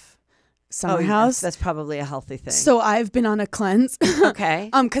off Summer House. That's probably a healthy thing. So I've been on a cleanse. Okay.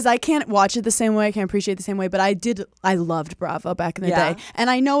 Because I can't watch it the same way, I can't appreciate it the same way, but I loved Bravo back in the day. And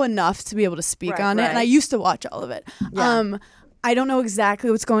I know enough to be able to speak on it. And I used to watch all of it. Yeah. I don't know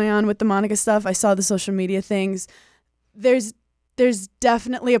exactly what's going on with the Monica stuff. I saw the social media things. There's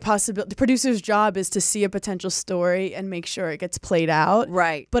definitely a possibility. The producer's job is to see a potential story and make sure it gets played out.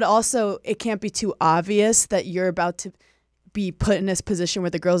 Right. But also, it can't be too obvious that you're about to be put in this position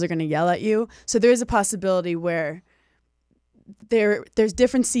where the girls are going to yell at you. So there is a possibility where there's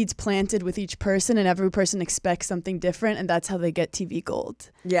different seeds planted with each person, and every person expects something different, and that's how they get TV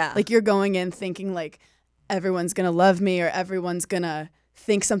gold. Yeah. Like, you're going in thinking like everyone's going to love me or everyone's going to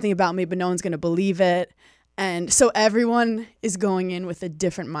think something about me, but no one's going to believe it. And so everyone is going in with a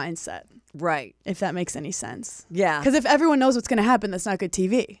different mindset. Right. If that makes any sense. Yeah. Because if everyone knows what's going to happen, that's not good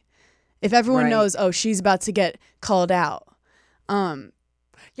TV. If everyone knows, oh, she's about to get called out.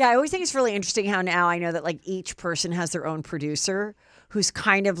 Yeah, I always think it's really interesting how now I know that like each person has their own producer who's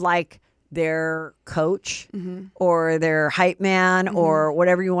kind of like their coach or their hype man or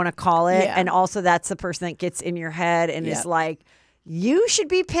whatever you want to call it. Yeah. And also that's the person that gets in your head and is like, you should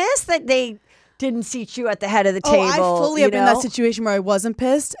be pissed that they didn't seat you at the head of the table. I fully have been in that situation where I wasn't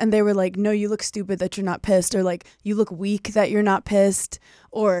pissed and they were like, no, you look stupid that you're not pissed, or like, you look weak that you're not pissed,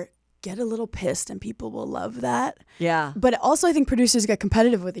 or get a little pissed and people will love that. Yeah. But also I think producers get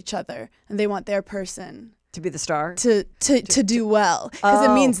competitive with each other and they want their person to be the star, to do well, because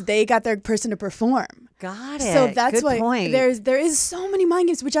it means they got their person to perform. Got it. So that's Good why point. there is so many mind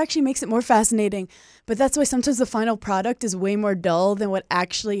games, which actually makes it more fascinating. But that's why sometimes the final product is way more dull than what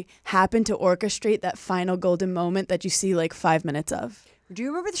actually happened to orchestrate that final golden moment that you see like 5 minutes of. Do you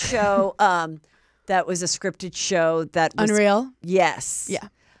remember the show that was a scripted show that was Unreal? Yes. Yeah.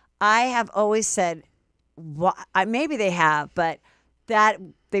 I have always said maybe they have, but that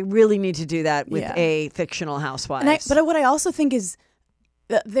they really need to do that with Yeah. a fictional housewives. But what I also think is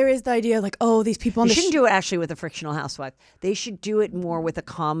that there is the idea like, oh, these people on They the shouldn't do it actually with a fictional housewife. They should do it more with a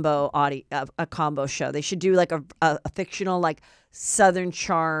combo a combo show. They should do like a fictional like Southern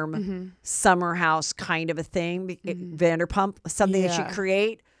Charm summer house kind of a thing. Vanderpump, something that should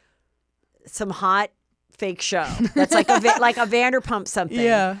create some hot fake show that's like like a Vanderpump something.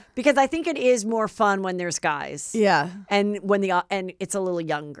 Yeah. Because I think it is more fun when there's guys. Yeah. And when and it's a little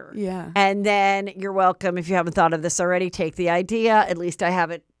younger. Yeah. And then you're welcome, if you haven't thought of this already, take the idea. At least I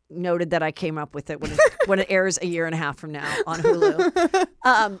have it noted that I came up with it when it airs a year and a half from now on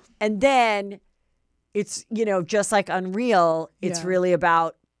Hulu. And then it's, just like Unreal, it's really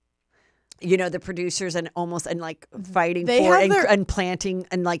about the producers and like fighting for it and planting,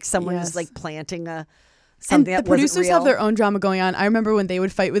 and like someone is like planting something and that the producers wasn't real. have their own drama going on. I remember when they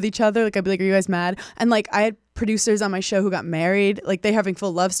would fight with each other, like I'd be like, are you guys mad? And like I had producers on my show who got married, like they're having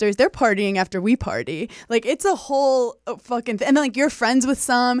full love stories. They're partying after we party. Like it's a whole fucking thing. And then like you're friends with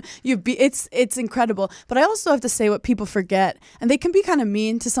some, it's incredible. But I also have to say what people forget, and they can be kind of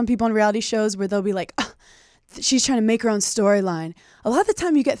mean to some people on reality shows where they'll be like, she's trying to make her own storyline. A lot of the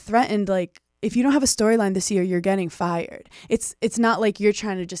time you get threatened, like, if you don't have a storyline this year, you're getting fired. It's not like you're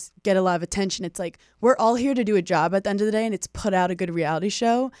trying to just get a lot of attention. It's like we're all here to do a job at the end of the day, and it's put out a good reality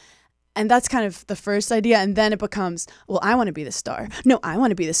show. And that's kind of the first idea. And then it becomes, well, I want to be the star. No, I want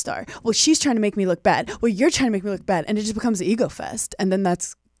to be the star. Well, she's trying to make me look bad. Well, you're trying to make me look bad. And it just becomes an ego fest. And then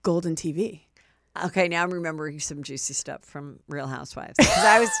that's golden TV. Okay, now I'm remembering some juicy stuff from Real Housewives.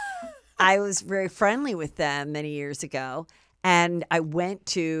 Because I was very friendly with them many years ago. And I went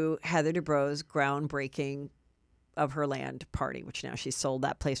to Heather Dubrow's groundbreaking of her land party, which now she's sold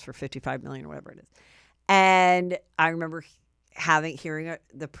that place for $55 million or whatever it is. And I remember hearing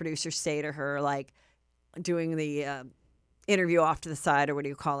the producer say to her, like, doing the interview off to the side, or what do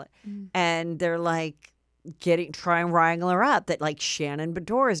you call it? And they're like try and wrangle her up that like Shannon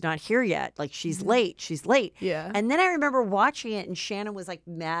Bedore is not here yet. Like she's late. Yeah. And then I remember watching it, and Shannon was like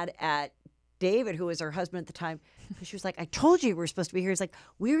mad at David, who was her husband at the time. She was like, I told you we were supposed to be here. He's like,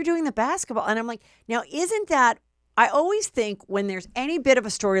 we were doing the basketball. And I'm like, now isn't that, I always think when there's any bit of a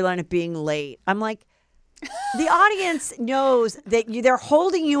storyline of being late, I'm like, the audience knows that they're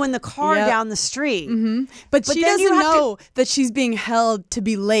holding you in the car down the street. But she doesn't know that she's being held to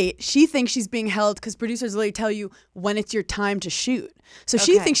be late. She thinks she's being held because producers literally tell you when it's your time to shoot. So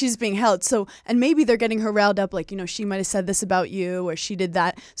she thinks she's being held. So, and maybe they're getting her riled up, like, she might have said this about you, or she did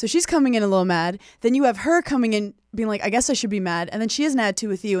that. So she's coming in a little mad. Then you have her coming in being like, I guess I should be mad. And then she has an attitude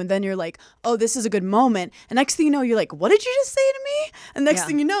with you. And then you're like, oh, this is a good moment. And next thing you know, you're like, what did you just say to me? And next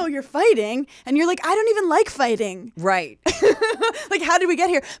thing you know, you're fighting. And you're like, I don't even like fighting. Right. Like, how did we get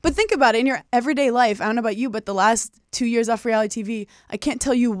here? But think about it in your everyday life. I don't know about you, but the last 2 years off reality TV, I can't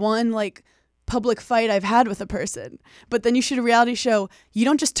tell you one, like, public fight I've had with a person. But then you shoot a reality show, you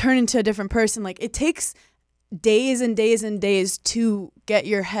don't just turn into a different person. Like, it takes days and days and days to get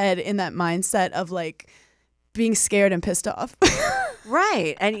your head in that mindset of like being scared and pissed off.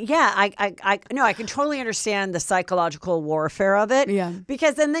 Right. And yeah, I can totally understand the psychological warfare of it. Yeah.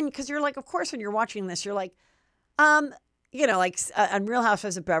 Because because you're like, of course, when you're watching this, you're like, on Real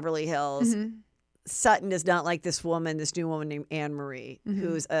Housewives of Beverly Hills, Sutton does not like this new woman named Anne Marie,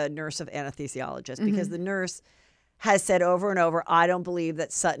 who's a nurse of anesthesiologist, because the nurse has said over and over, I don't believe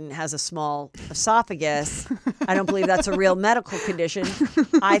that Sutton has a small esophagus. I don't believe that's a real medical condition.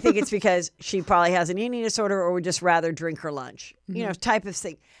 I think it's because she probably has an eating disorder or would just rather drink her lunch, type of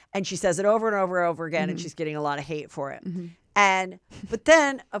thing. And she says it over and over and over again, and she's getting a lot of hate for it. But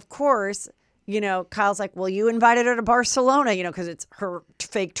then, of course, Kyle's like, well, you invited her to Barcelona, because it's her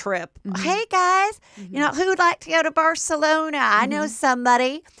fake trip. Hey, guys, who would like to go to Barcelona? I know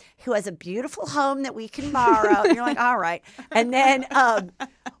somebody who has a beautiful home that we can borrow. And you're like, all right. And then, but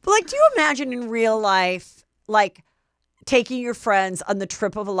like, do you imagine in real life, like, taking your friends on the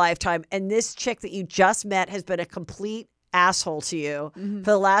trip of a lifetime, and this chick that you just met has been a complete asshole to you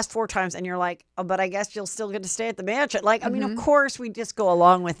for the last 4 times, and you're like, oh, but I guess you'll still get to stay at the mansion. Like, I mean, of course, we just go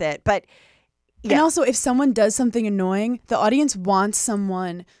along with it. But yeah. And also, if someone does something annoying, the audience wants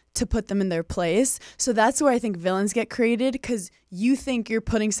someone to put them in their place. So that's where I think villains get created, because you think you're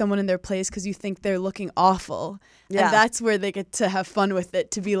putting someone in their place because you think they're looking awful. Yeah. And that's where they get to have fun with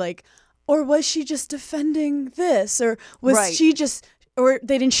it, to be like, or was she just defending this? Or was she just, or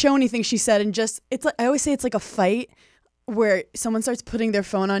they didn't show anything she said, and just, it's like, I always say it's like a fight where someone starts putting their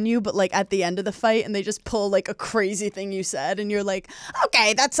phone on you, but like at the end of the fight, and they just pull like a crazy thing you said, and you're like,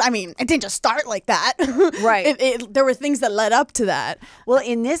 okay, it didn't just start like that. Right. There were things that led up to that. Well,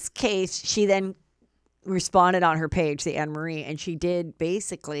 in this case, she then responded on her page, the Anne Marie, and she did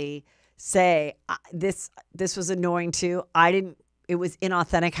basically say this was annoying too. It was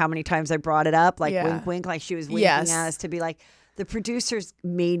inauthentic how many times I brought it up, like wink, wink, like she was winking at us to be like, the producers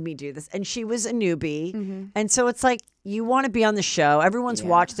made me do this. And she was a newbie. And so it's like, you want to be on the show. Everyone's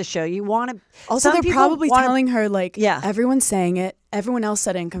watched the show. You want to. Also, they're probably telling her, like, everyone's saying it. Everyone else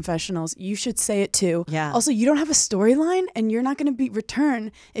said it in confessionals. You should say it too. Yeah. Also, you don't have a storyline and you're not going to be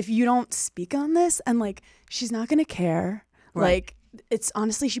returned if you don't speak on this. And like, she's not going to care. Right. Like, it's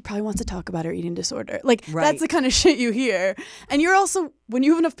honestly, she probably wants to talk about her eating disorder. Like, that's the kind of shit you hear. And you're also, when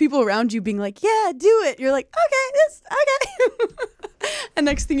you have enough people around you being like, yeah, do it, you're like, okay. And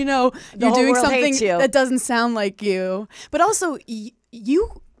next thing you know, you're doing something that doesn't sound like you. But also,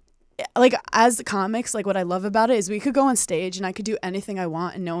 you, like, as comics, like, what I love about it is we could go on stage and I could do anything I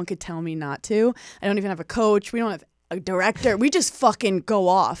want and no one could tell me not to. I don't even have a coach. We don't have a director. We just fucking go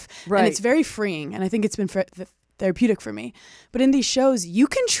off. Right. And it's very freeing. And I think it's been therapeutic for me. But in these shows, you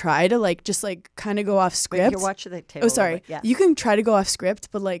can try to like just like kind of go off script. You're watching the table. Oh, sorry. Yeah. You can try to go off script,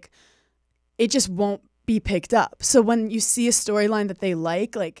 but like it just won't be picked up. So when you see a storyline that they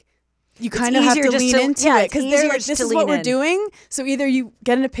like you kind of have to lean into it because they're like, this is what we're doing. So either you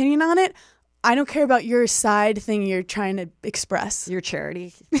get an opinion on it. I don't care about your side thing you're trying to express. Your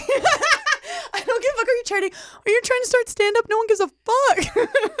charity. I don't give a fuck. Are you charity? Are you trying to start stand up? No one gives a fuck.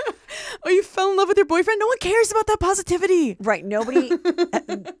 Oh, you fell in love with your boyfriend? No one cares about that positivity. Right. Nobody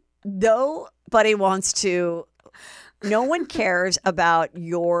wants to. No one cares about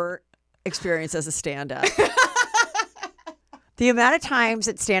your experience as a stand-up. The amount of times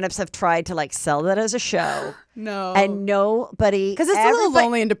that stand-ups have tried to like sell that as a show. No. And nobody. Because it's a little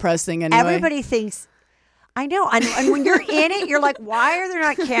lonely and depressing anyway. Everybody thinks. I know. And when you're in it, you're like, why are there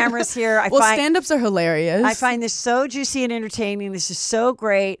not cameras here? Stand-ups are hilarious. I find this so juicy and entertaining. This is so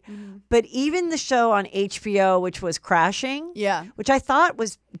great. But even the show on HBO, which was Crashing, which I thought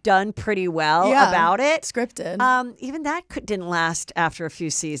was done pretty well about it. Scripted. Even that didn't last after a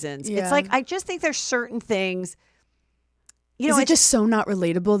few seasons. It's like, I just think there's certain things. Is it just so not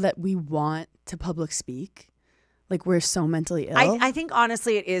relatable that we want to public speak? Like we're so mentally ill. I think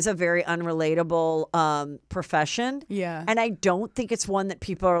honestly it is a very unrelatable profession. Yeah. And I don't think it's one that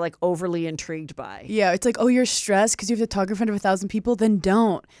people are like overly intrigued by. Yeah. It's like, oh, you're stressed because you have to talk in front of 1,000 people? Then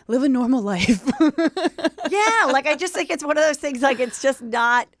don't. Live a normal life. Yeah. Like I just think it's one of those things like it's just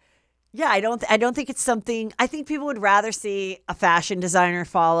not. Yeah, I don't think it's something. I think people would rather see a fashion designer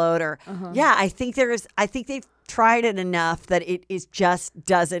followed or I think they've tried it enough that it is just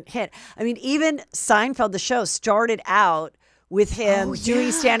doesn't hit. I mean, even Seinfeld, the show, started out with him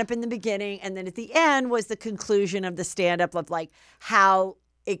doing stand-up in the beginning, and then at the end was the conclusion of the stand-up of like how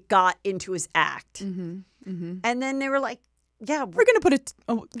it got into his act. And then they were like, yeah, we're going to put a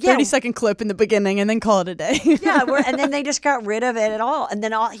 30-second clip in the beginning and then call it a day. And then they just got rid of it at all. And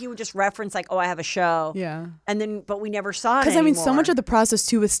then he would just reference like, oh, I have a show. Yeah. And then, but we never saw it Because I mean, so anymore. much of the process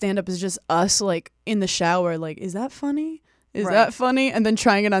too with stand-up is just us like in the shower, like, is that funny? Is that funny? And then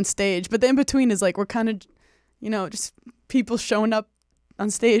trying it on stage. But the in between is like, we're kind of, just people showing up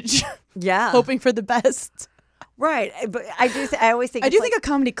on stage. Yeah. Hoping for the best. Right, but I always think I do think a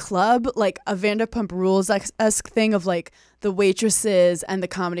comedy club, like a Vanderpump Rules-esque thing of like the waitresses and the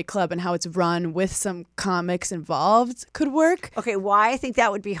comedy club and how it's run with some comics involved could work. Okay, why I think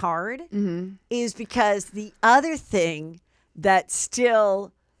that would be hard is because the other thing that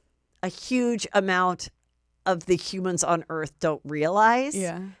still a huge amount of the humans on Earth don't realize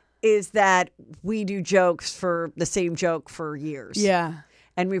is that we do jokes for the same joke for years. Yeah.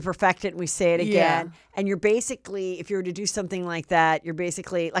 And we perfect it and we say it again. Yeah. And you're basically, if you were to do something like that, you're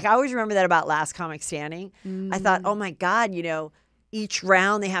basically, like I always remember that about Last Comic Standing. I thought, oh my God, each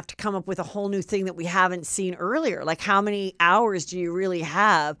round they have to come up with a whole new thing that we haven't seen earlier. Like how many hours do you really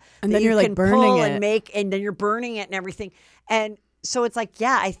have? And then you're like burning it. And then you're burning it and everything. And so it's like,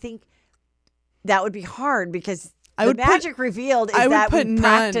 yeah, I think that would be hard because the magic revealed is that we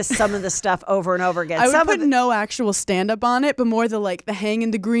practice some of the stuff over and over again. I would put no actual stand-up on it, but more the hang in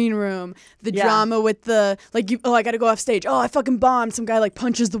the green room, the drama with the I got to go off stage. Oh, I fucking bombed. Some guy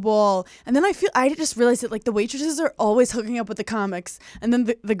punches the wall, and then I just realized that the waitresses are always hooking up with the comics, and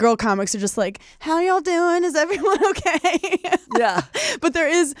then the girl comics are just like, how y'all doing? Is everyone okay? Yeah, but there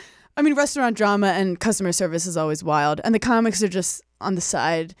is. I mean, restaurant drama and customer service is always wild, and the comics are just on the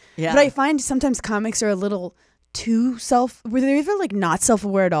side. Yeah, but I find sometimes comics are a little too were they either not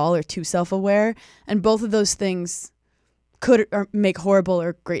self-aware at all or too self-aware, and both of those things could make horrible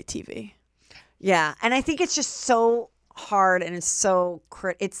or great TV. Yeah, and I think it's just so hard, and it's so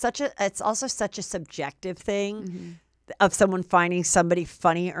it's also such a subjective thing of someone finding somebody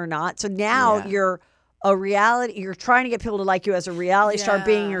funny or not. So now you're a reality, you're trying to get people to like you as a reality star,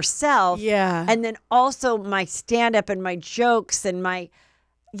 being yourself. Yeah. And then also my stand-up and my jokes and my,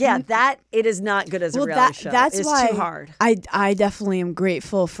 that it is not good as a reality show. That's it's why too hard. I definitely am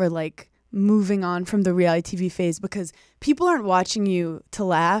grateful for like moving on from the reality TV phase, because people aren't watching you to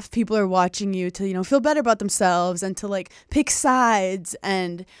laugh. People are watching you to, you know, feel better about themselves and to like pick sides.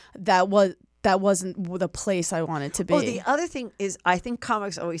 And that wasn't the place I wanted to be. Oh, the other thing is, I think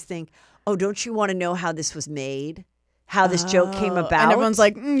comics always think, oh, don't you want to know how this was made? How this joke came about? And everyone's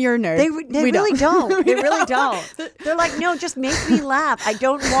like, you're a nerd. They really don't. They really don't. They're like, no, just make me laugh. I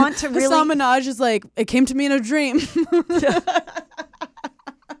don't want to really. Hassan Minaj is like, it came to me in a dream.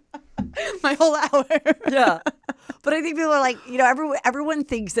 My whole hour. Yeah. But I think people are like, you know, everyone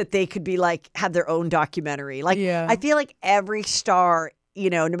thinks that they could be like, have their own documentary. Like, I feel like every star, you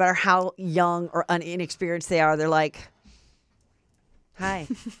know, no matter how young or inexperienced they are, they're like, hi,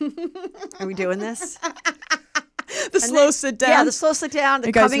 are we doing this? Slow sit down. Yeah, the slow sit down.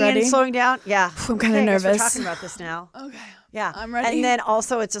 The coming in and slowing down. Yeah. I'm kind of nervous. We're talking about this now. Okay. Yeah. I'm ready. And then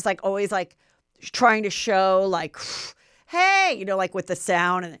also it's just like always like trying to show like, hey, you know, like with the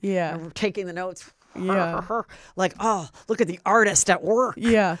sound and and we're taking the notes. Yeah. Like, oh, look at the artist at work.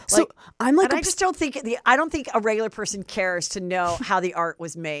 Yeah. Like, so I'm like, and I just don't think I don't think a regular person cares to know how the art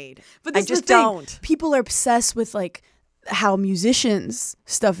was made. But I just don't. People are obsessed with like how musicians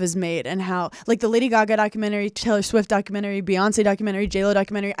stuff is made, and how like the Lady Gaga documentary, Taylor Swift documentary, Beyonce documentary, J-Lo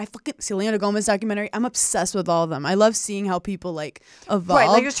documentary, Selena Gomez documentary. I'm obsessed with all of them. I love seeing how people like evolve. Right,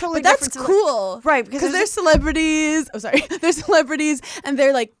 like, there's totally but that's different, cool. like, right, because they're celebrities. Oh, sorry. They're celebrities and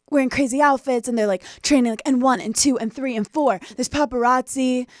they're like wearing crazy outfits and they're like training like N1 and 2 and 3 and 4. There's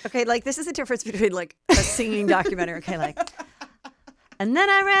paparazzi. Okay, like this is the difference between like a singing documentary. Okay, like, and then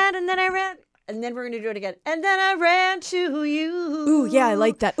I ran, and then we're going to do it again. And then I ran to you. Ooh, yeah, I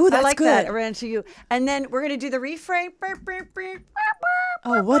like that. Ooh, that's I like good. that. I ran to you. And then we're going to do the refrain.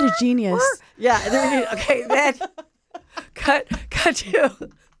 Oh, what a genius. Yeah. And then we do, okay, then cut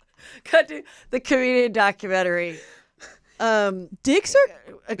to the comedian documentary. Dicks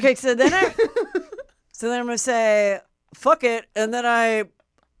are... Okay, so then I'm going to say, fuck it. And then I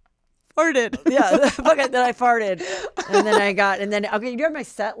farted. Yeah, fuck it. Then I farted. And then, okay, you have my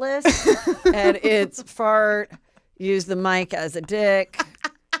set list. And it's fart, use the mic as a dick,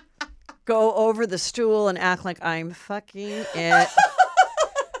 go over the stool and act like I'm fucking it,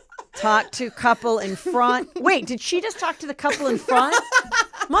 talk to couple in front. Wait, did she just talk to the couple in front?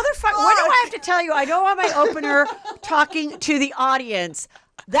 Motherfucker, what do I have to tell you? I don't want my opener talking to the audience.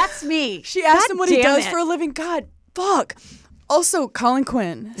 That's me. She asked him what he does for a living. God, fuck. Also, Colin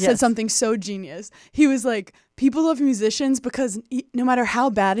Quinn said something so genius. He was like, people love musicians because no matter how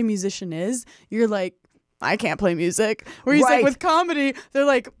bad a musician is, you're like, I can't play music. Where he's like, with comedy, they're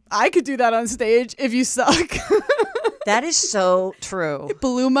like, I could do that on stage if you suck. That is so true. It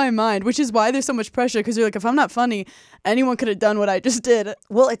blew my mind, which is why there's so much pressure, because you're like, if I'm not funny, anyone could have done what I just did.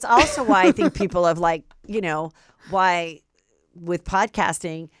 Well, it's also why I think people have like, you know, why with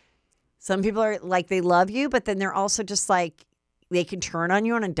podcasting, some people are like, they love you, but then they're also just like, they can turn on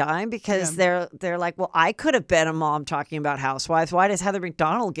you on a dime because they're like, well, I could have been a mom talking about housewives. Why does Heather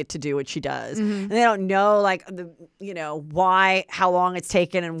McDonald get to do what she does? And they don't know, like, how long it's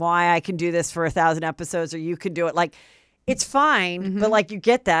taken and why I can do this for 1,000 episodes or you can do it. Like, it's fine, but like you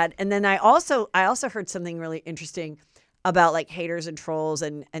get that. And then I also heard something really interesting about like haters and trolls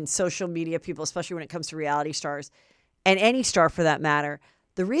and social media people, especially when it comes to reality stars and any star for that matter.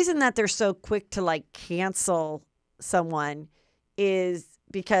 The reason that they're so quick to like cancel someone is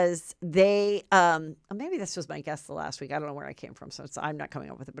because they maybe this was my guess the last week. I don't know where I came from, so I'm not coming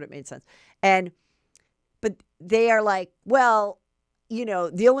up with it, but it made sense. But they are like, well, you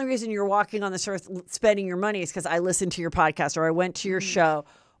know, the only reason you're walking on this earth spending your money is because I listened to your podcast or I went to your show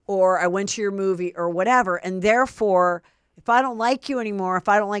or I went to your movie or whatever. And therefore, if I don't like you anymore, if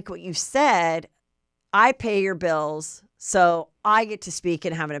I don't like what you said, I pay your bills, so I get to speak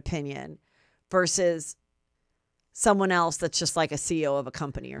and have an opinion versus someone else that's just like a CEO of a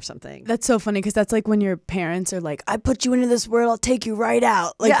company or something. That's so funny because that's like when your parents are like, I put you into this world, I'll take you right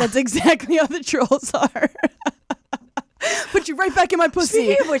out. Like that's exactly how the trolls are. Put you right back in my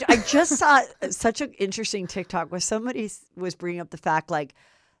pussy. Speaking of which, I just saw such an interesting TikTok where somebody was bringing up the fact like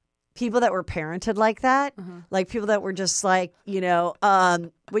people that were parented like that, like people that were just like, you know,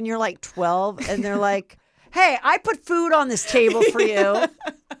 when you're like 12 and they're like, hey, I put food on this table for you.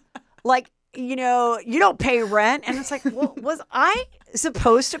 Like, you know, you don't pay rent. And it's like, well, was I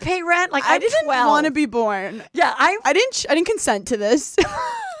supposed to pay rent? Like, I didn't want to be born. Yeah, I didn't consent to this.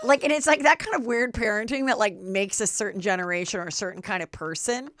 Like, and it's like that kind of weird parenting that like makes a certain generation or a certain kind of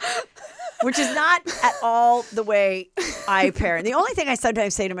person. which is not at all the way I parent. The only thing I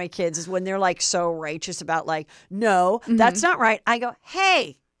sometimes say to my kids is when they're like so righteous about like, no, that's not right. I go,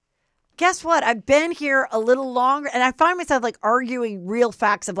 hey, guess what? I've been here a little longer. And I find myself like arguing real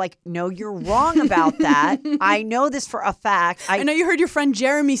facts of like, no, you're wrong about that. I know this for a fact. I know you heard your friend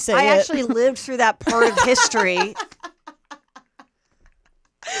Jeremy say I it. actually lived through that part of history.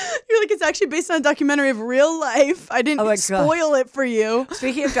 You're like, it's actually based on a documentary of real life. I didn't spoil it for you.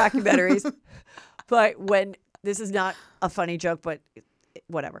 Speaking of documentaries, but when this is not a funny joke, but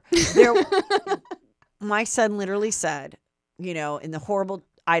whatever. My son literally said, you know, in the horrible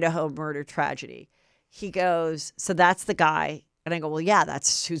Idaho murder tragedy, he goes, so that's the guy. And I go, well, yeah,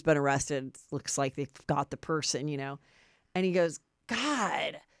 that's who's been arrested. Looks like they've got the person, you know. And he goes,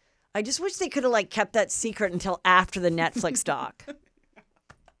 God, I just wish they could have like kept that secret until after the Netflix doc.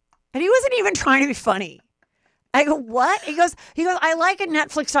 And he wasn't even trying to be funny. I go, what? He goes, I like a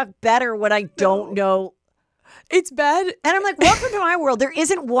Netflix doc better when I don't know. It's bad. And I'm like, welcome to my world. There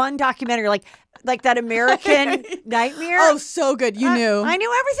isn't one documentary like that American Nightmare. Oh, so good. You knew. I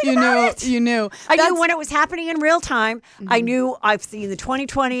knew everything about it. You knew. I knew when it was happening in real time. Mm-hmm. I knew I've seen the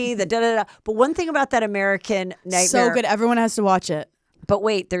 2020, the da-da-da. But one thing about that American Nightmare. So good. Everyone has to watch it. But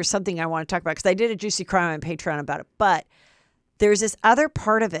wait, there's something I want to talk about because I did a Juicy Crime on Patreon about it. But there's this other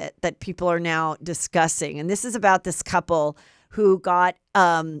part of it that people are now discussing. And this is about this couple who got,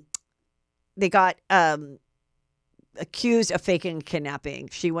 accused of faking a kidnapping.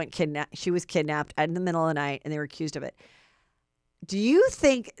 She was kidnapped in the middle of the night and they were accused of it. Do you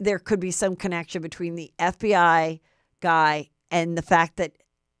think there could be some connection between the FBI guy and the fact that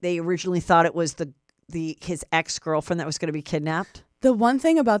they originally thought it was his ex-girlfriend that was going to be kidnapped? The one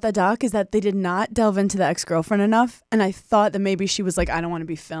thing about that doc is that they did not delve into the ex-girlfriend enough. And I thought that maybe she was like, I don't want to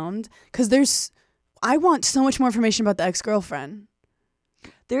be filmed. Because I want so much more information about the ex-girlfriend.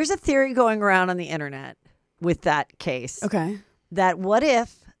 There's a theory going around on the internet with that case. Okay. That what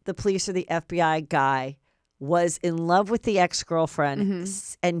if the police or the FBI guy was in love with the ex-girlfriend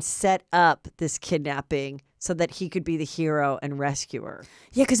and set up this kidnapping so that he could be the hero and rescuer?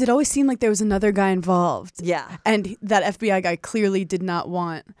 Yeah, because it always seemed like there was another guy involved. Yeah. And that FBI guy clearly did not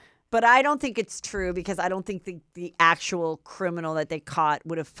want. But I don't think it's true because I don't think the actual criminal that they caught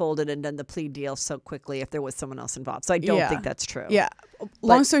would have folded and done the plea deal so quickly if there was someone else involved. So I don't think that's true. Yeah.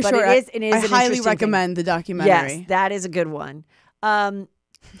 Long story short, it is I highly recommend the documentary. Yes, that is a good one.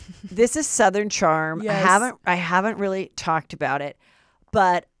 This is Southern Charm. Yes. I haven't really talked about it,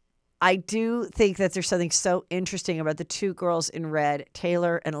 but I do think that there's something so interesting about the two girls in red,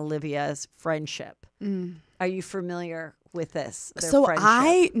 Taylor and Olivia's friendship. Are you familiar with this? So friendship?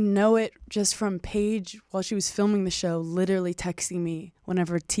 I know it just from Paige while she was filming the show, literally texting me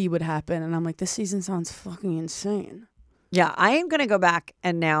whenever tea would happen. And I'm like, this season sounds fucking insane. Yeah, I am going to go back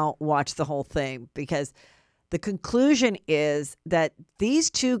and now watch the whole thing because the conclusion is that these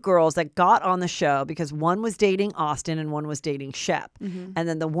two girls that got on the show, because one was dating Austin and one was dating Shep. And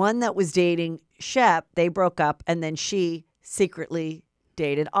then the one that was dating Shep, they broke up and then she secretly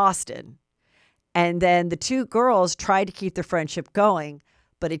dated Austin. And then the two girls tried to keep their friendship going,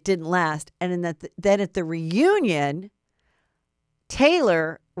 but it didn't last. And then at the reunion,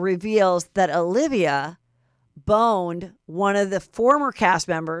 Taylor reveals that Olivia boned one of the former cast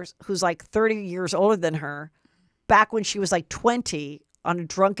members who's like 30 years older than her back when she was like 20 on a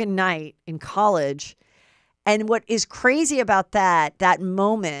drunken night in college. And what is crazy about that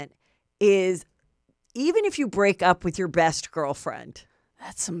moment is even if you break up with your best girlfriend,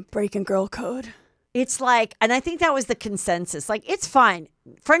 that's some breaking girl code. It's like, and I think that was the consensus. Like, it's fine.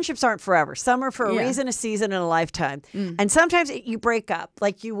 Friendships aren't forever. Some are for a reason, a season, and a lifetime. And sometimes you break up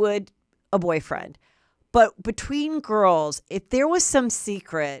like you would a boyfriend. But between girls, if there was some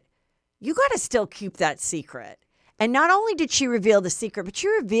secret, you got to still keep that secret. And not only did she reveal the secret, but she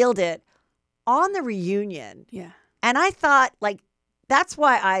revealed it on the reunion. Yeah. And I thought, like, that's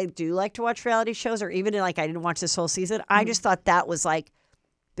why I do like to watch reality shows, or even like I didn't watch this whole season. I just thought that was like,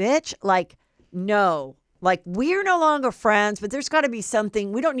 bitch, like, no, like we're no longer friends, but there's got to be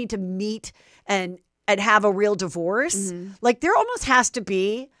something. We don't need to meet and have a real divorce. Like there almost has to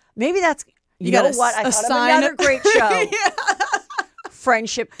be. Maybe that's you know what I thought of another great show.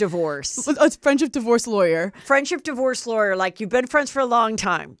 Friendship divorce. It's friendship divorce lawyer. Friendship divorce lawyer. Like you've been friends for a long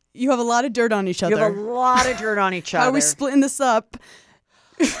time. You have a lot of dirt on each other. You have a lot of dirt on each other. How are we splitting this up?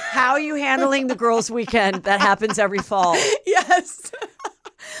 How are you handling the girls' weekend that happens every fall? Yes.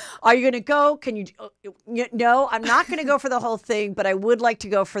 Are you going to go? Can you? No, I'm not going to go for the whole thing, but I would like to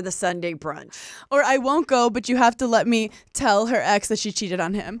go for the Sunday brunch. Or I won't go, but you have to let me tell her ex that she cheated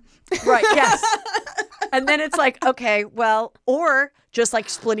on him. Right, yes. And then it's like, okay, well, or just like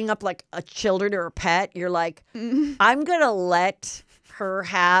splitting up like a children or a pet. You're like, I'm going to let her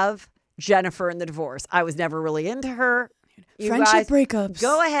have Jennifer in the divorce. I was never really into her. You Friendship guys, breakups.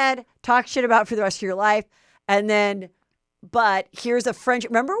 Go ahead, talk shit about for the rest of your life. And then, but here's a friendship.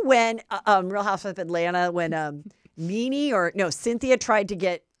 Remember when Real Housewives of Atlanta, when Cynthia tried to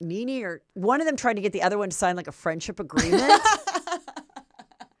get Nene, or one of them tried to get the other one to sign like a friendship agreement.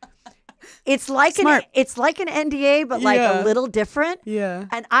 It's like an NDA, but like a little different. Yeah.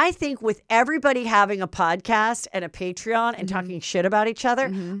 And I think with everybody having a podcast and a Patreon and talking shit about each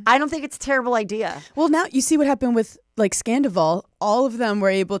other, I don't think it's a terrible idea. Well, now you see what happened with like Scandival. All of them were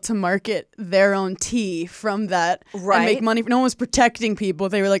able to market their own tea from that and make money. No one was protecting people.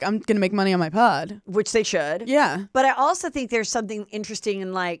 They were like, I'm going to make money on my pod. Which they should. Yeah. But I also think there's something interesting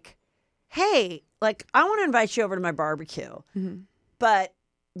in like, hey, like I want to invite you over to my barbecue, but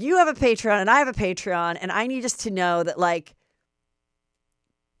you have a Patreon and I have a Patreon, and I need us to know that like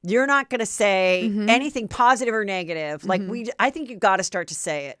you're not going to say anything positive or negative. Like I think you got to start to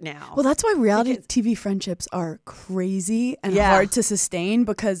say it now. Well, that's why reality TV friendships are crazy and hard to sustain,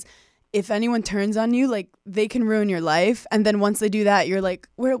 because if anyone turns on you, like they can ruin your life. And then once they do that, you're like,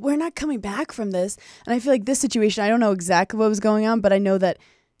 we're not coming back from this. And I feel like this situation, I don't know exactly what was going on, but I know that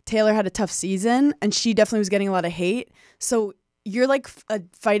Taylor had a tough season and she definitely was getting a lot of hate. So you're like a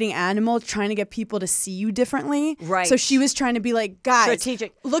fighting animal trying to get people to see you differently. Right. So she was trying to be like, guys,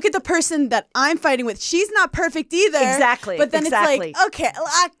 strategic. Look at the person that I'm fighting with. She's not perfect either. Exactly. But then it's like,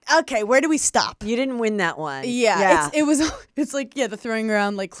 okay, where do we stop? You didn't win that one. Yeah. It's like, the throwing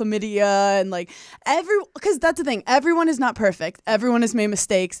around like chlamydia and like because that's the thing. Everyone is not perfect. Everyone has made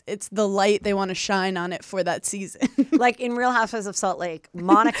mistakes. It's the light they want to shine on it for that season. Like in Real Housewives of Salt Lake,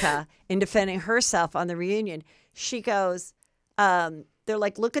 Monica, in defending herself on the reunion, she goes, they're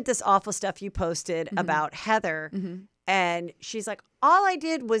like, look at this awful stuff you posted about Heather. And she's like, all I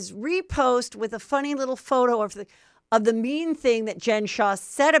did was repost with a funny little photo of the mean thing that Jen Shaw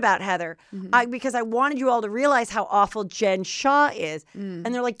said about Heather, because I wanted you all to realize how awful Jen Shaw is. And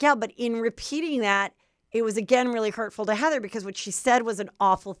they're like, yeah, but in repeating that, it was again really hurtful to Heather because what she said was an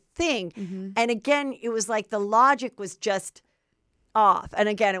awful thing. And again, it was like the logic was just off. And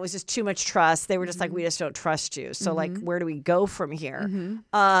again, it was just too much trust. They were just like, we just don't trust you. So like, where do we go from here?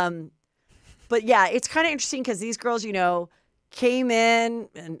 But yeah, it's kind of interesting because these girls, came in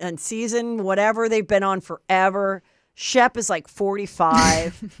and season whatever they've been on forever. Shep is like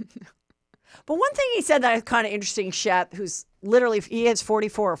 45. But one thing he said that is kind of interesting, Shep, who's literally, he is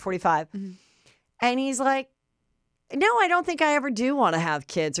 44 or 45. And he's like, no, I don't think I ever do want to have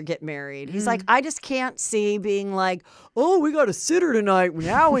kids or get married. He's like, I just can't see being like, oh, we got a sitter tonight.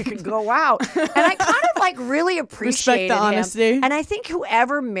 Now we can go out. And I kind of like really appreciate the honesty. And I think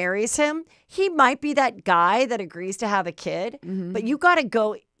whoever marries him, he might be that guy that agrees to have a kid. But you got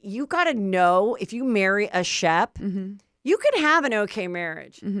to know if you marry a Shep, you can have an okay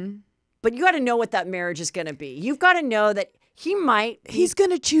marriage. But you got to know what that marriage is going to be. You've got to know that he's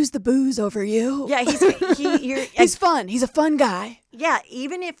gonna choose the booze over you. Yeah, he's fun. He's a fun guy. Yeah,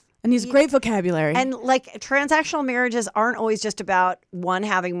 even if and he's great vocabulary. And like transactional marriages aren't always just about one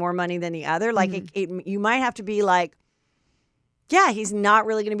having more money than the other. Like you might have to be like, yeah, he's not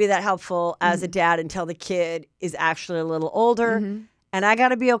really going to be that helpful as a dad until the kid is actually a little older, and I got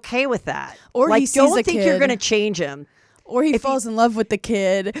to be okay with that. Or like, he sees don't a think kid. you're going to change him. Or he falls in love with the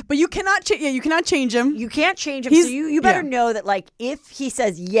kid, but you cannot. You cannot change him. You can't change him. So you better know that, like, if he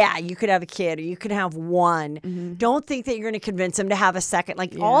says, "Yeah, you could have a kid, or you can have one," don't think that you're going to convince him to have a second.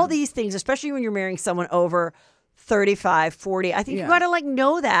 Like all these things, especially when you're marrying someone over 35, 40. I think you got to like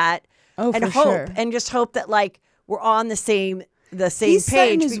know that and hope and just hope that like we're on the same He's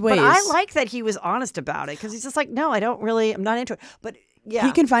set in his page. But ways. I like that he was honest about it because he's just like, no, I'm not into it. But yeah,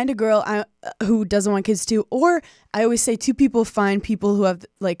 he can find a girl who doesn't want kids too. Or I always say two people find people who have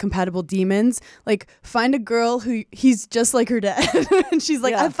like compatible demons. Like find a girl who he's just like her dad, and she's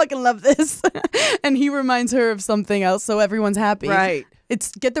like, I fucking love this, and he reminds her of something else, so everyone's happy. Right?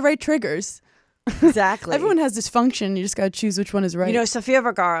 It's get the right triggers. Exactly. Everyone has dysfunction. You just got to choose which one is right. Sofia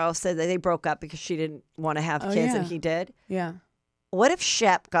Vergara said that they broke up because she didn't want to have kids, and he did. Yeah. What if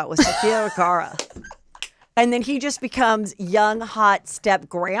Shep got with Sofia Vergara? And then he just becomes young, hot step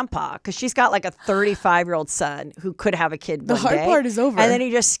grandpa because she's got like a 35-year-old son who could have a kid one day. The hard part is over. And then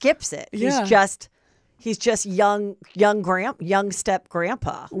he just skips it. Yeah. He's just young step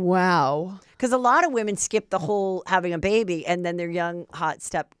grandpa. Wow. Because a lot of women skip the whole having a baby and then they're young, hot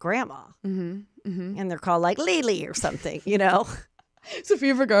step grandma. And they're called like Lily or something,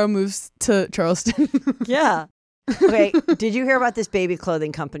 Sofia Vergara moves to Charleston. Yeah. Okay, did you hear about this baby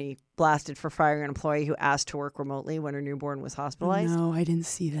clothing company blasted for firing an employee who asked to work remotely when her newborn was hospitalized? No, I didn't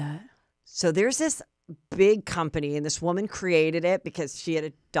see that. So there's this big company, and this woman created it because she had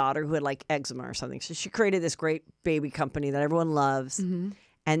a daughter who had like eczema or something. So she created this great baby company that everyone loves.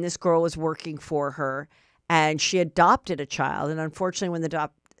 And this girl was working for her, and she adopted a child. And unfortunately, when the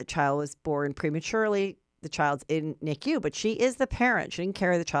child was born prematurely, the child's in NICU, but she is the parent. She didn't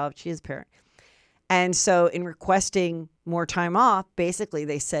carry the child, but she is the parent. And so in requesting more time off, basically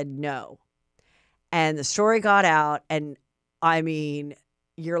they said no. And the story got out, and I mean,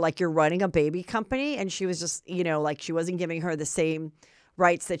 you're running a baby company, and she was just, like she wasn't giving her the same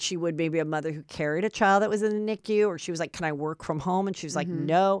rights that she would maybe a mother who carried a child that was in the NICU, or she was like, can I work from home? And she was like,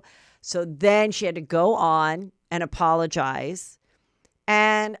 no. So then she had to go on and apologize.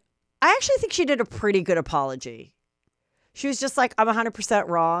 And I actually think she did a pretty good apology. She was just like, I'm 100%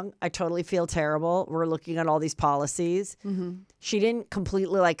 wrong. I totally feel terrible. We're looking at all these policies. She didn't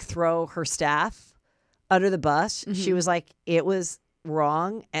completely like throw her staff under the bus. She was like, it was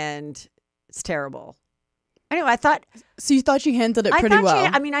wrong and it's terrible. Anyway, I thought. So you thought she handled it pretty well?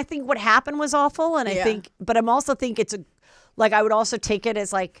 I think what happened was awful. And but I'm also think it's I would also take it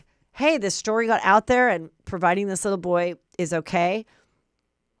as like, hey, this story got out there and providing this little boy is okay.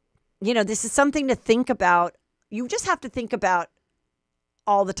 This is something to think about. You just have to think about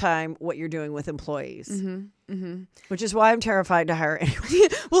all the time what you're doing with employees, which is why I'm terrified to hire anyone.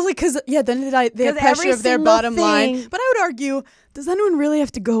 Well, because then they have pressure of their bottom line. But I would argue, does anyone really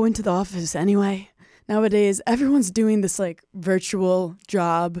have to go into the office anyway? Nowadays, everyone's doing this like virtual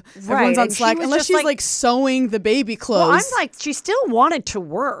job. Right. Everyone's on Slack, unless she's like sewing the baby clothes. Well, I'm like, she still wanted to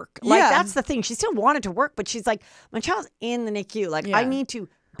work. Like that's the thing. She still wanted to work, but she's like, my child's in the NICU. Like I need to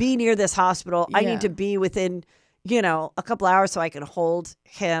be near this hospital. I need to be within a couple hours so I can hold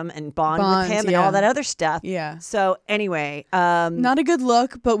him and bond with him and all that other stuff. Yeah. So anyway. Not a good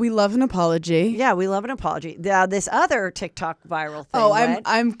look, but we love an apology. Yeah, we love an apology. This other TikTok viral thing. Oh,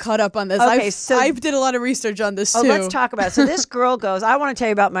 I'm caught up on this. Okay, I did a lot of research on this too. Let's talk about it. So this girl goes, I want to tell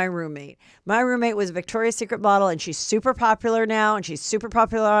you about my roommate. My roommate was a Victoria's Secret model, and she's super popular now, and she's super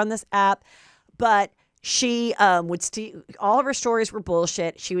popular on this app. But she would steal, all of her stories were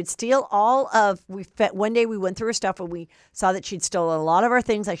bullshit. She would steal one day we went through her stuff and we saw that she'd stolen a lot of our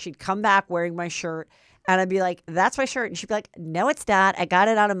things. Like she'd come back wearing my shirt and I'd be like, that's my shirt. And she'd be like, no, it's not. I got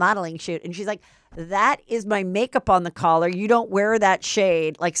it on a modeling shoot. And she's like, that is my makeup on the collar. You don't wear that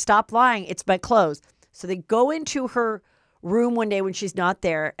shade. Like, stop lying. It's my clothes. So they go into her room one day when she's not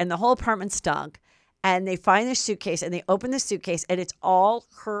there and the whole apartment stunk. And they find this suitcase and they open the suitcase and it's all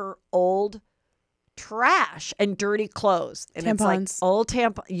her old trash and dirty clothes, and tampons. It's like old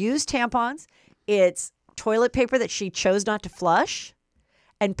used tampons. It's toilet paper that she chose not to flush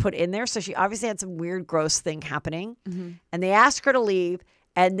and put in there. So she obviously had some weird, gross thing happening. And they asked her to leave.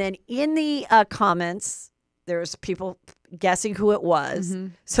 And then in the comments, there's people guessing who it was.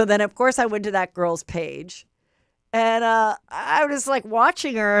 So then, of course, I went to that girl's page, and I was like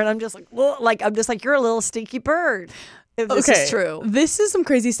watching her, and I'm just like, well, you're a little stinky bird. If this is true. This is some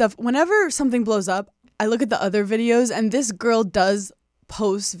crazy stuff. Whenever something blows up, I look at the other videos, and this girl does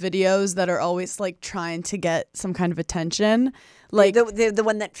post videos that are always like trying to get some kind of attention. Like the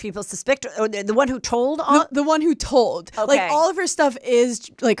one that people suspect, or the one who told? The one who told. Okay. Like all of her stuff is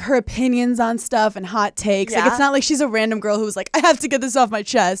like her opinions on stuff and hot takes. Like it's not like she's a random girl who was like, I have to get this off my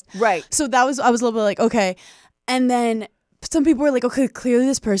chest. Right. So I was a little bit like, okay. And then some people were like, okay, clearly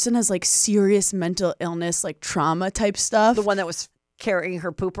this person has like serious mental illness, like trauma type stuff. The one that was carrying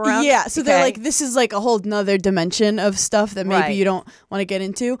her poop around? Yeah. So they're like, this is like a whole nother dimension of stuff that maybe you don't want to get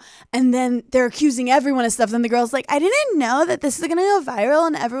into. And then they're accusing everyone of stuff. Then the girl's like, I didn't know that this is going to go viral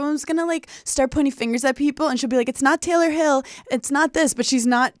and everyone's going to like start pointing fingers at people. And she'll be like, it's not Taylor Hill. It's not this. But she's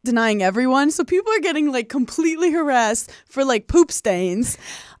not denying everyone. So people are getting like completely harassed for like poop stains.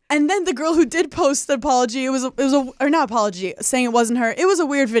 And then the girl who did post the apology, or not apology, saying it wasn't her. It was a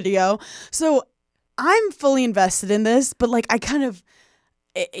weird video. So I'm fully invested in this, but like I kind of,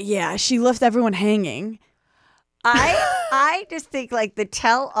 she left everyone hanging. I just think like the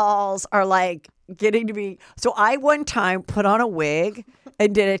tell-alls are like getting to be. So I one time put on a wig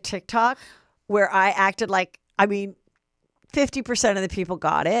and did a TikTok where I acted like, 50% of the people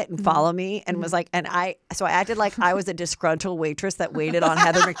got it and follow me and was like, I acted like I was a disgruntled waitress that waited on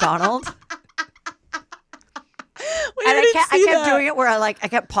Heather McDonald. I kept doing it where I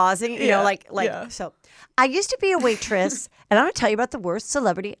kept pausing, so I used to be a waitress and I'm going to tell you about the worst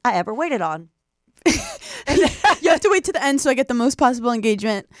celebrity I ever waited on. You have to wait to the end so I get the most possible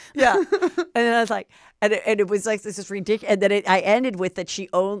engagement. Yeah. And then I was like, And it was like, this is ridiculous. And then I ended with that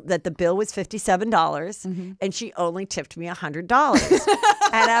that the bill was $57 and she only tipped me $100.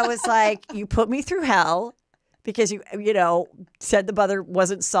 And I was like, you put me through hell because you said the butter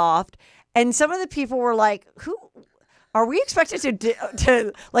wasn't soft. And some of the people were like, who are we expected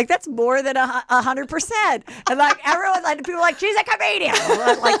to like, that's more than 100%. And like everyone, like people were like, she's a comedian.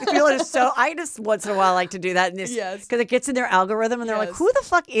 Like people are I just once in a while like to do that. Because it gets in their algorithm and they're like, who the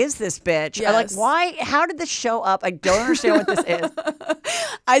fuck is this bitch? I'm like, why? How did this show up? I don't understand what this is.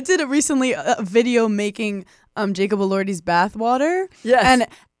 I did recently a video making Jacob Elordi's bathwater. Yes. And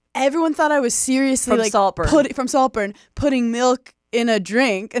everyone thought I was seriously from Saltburn, putting milk in a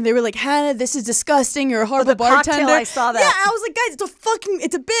drink, and they were like, Hannah, this is disgusting, you're a horrible bartender. Cocktail, I saw that. Yeah, I was like, guys,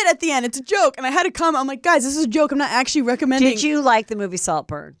 it's a bit at the end, it's a joke. And I had to come, I'm like, guys, this is a joke, I'm not actually recommending. Did you like the movie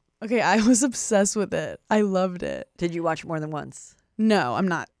Saltburn? Okay, I was obsessed with it. I loved it. Did you watch it more than once? No, I'm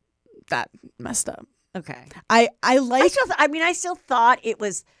not that messed up. Okay. I still thought it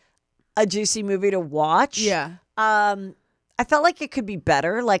was a juicy movie to watch. Yeah. I felt like it could be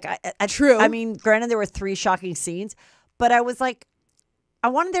better. Like, True. I mean, granted, there were 3 shocking scenes, but I was like, I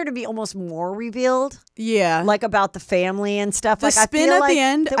wanted there to be almost more revealed. Yeah. Like about the family and stuff. The spin at the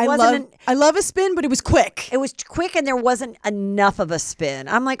end, I love a spin, but it was quick. It was quick and there wasn't enough of a spin.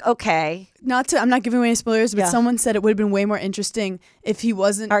 I'm like, okay. I'm not giving away any spoilers, but someone said it would have been way more interesting if he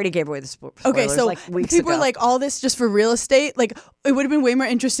wasn't. I already gave away the spoilers. Okay, so like weeks people ago. were like, all this just for real estate. Like, it would have been way more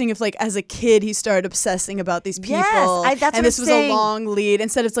interesting if, like, as a kid, he started obsessing about these people. Yes, that's and what this I'm was saying. a long lead.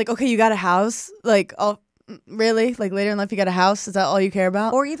 Instead, it's like, okay, you got a house. Like, really? Like, later in life, you got a house? Is that all you care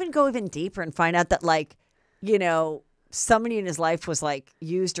about? Or even go even deeper and find out that, like, somebody in his life was, like,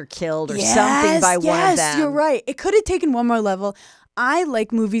 used or killed or something by one of them. Yes, you're right. It could have taken one more level. I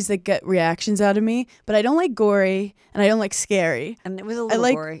like movies that get reactions out of me, but I don't like gory and I don't like scary. And it was a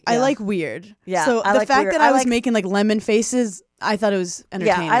little gory. I like weird. Yeah. So the fact that I was making, like, lemon faces, I thought it was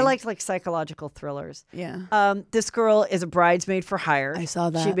entertaining. Yeah, I liked, like, psychological thrillers. Yeah. This girl is a bridesmaid for hire. I saw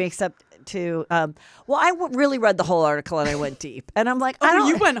that. She makes up to really read the whole article and I went deep and I'm like,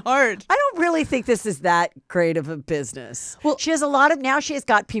 you went hard. I don't really think this is that great of a business. Well, she has she has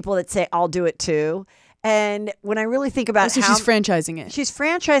got people that say I'll do it too, and when I really think about she's franchising it, she's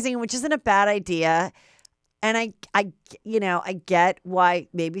franchising, which isn't a bad idea, and I get why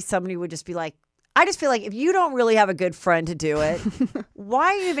maybe somebody would just be like, I just feel like if you don't really have a good friend to do it, why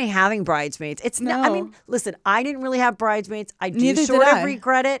are you even having bridesmaids? It's not. I mean, listen, I didn't really have bridesmaids. I do sort of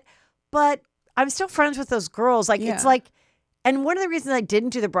regret it. But I'm still friends with those girls. Like, it's like, and one of the reasons I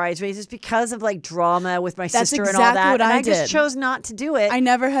didn't do the bridesmaids is because of like drama with my sister and all that. That's exactly what I did. I just chose not to do it. I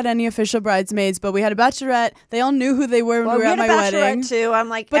never had any official bridesmaids, but we had a bachelorette. They all knew who they were when we were at my wedding. Too. I'm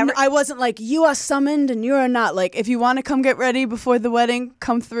like, but I wasn't like, you are summoned and you are not. Like, if you want to come get ready before the wedding,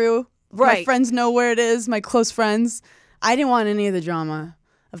 come through. Right. My friends know where it is. My close friends. I didn't want any of the drama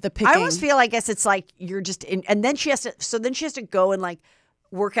of the picking. I always feel, I guess it's like you're just in, and then she has to go and like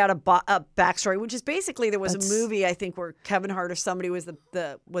work out a backstory, which is basically there was a movie I think where Kevin Hart or somebody was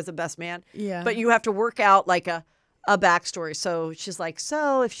the best man. Yeah. But you have to work out like a backstory. So she's like,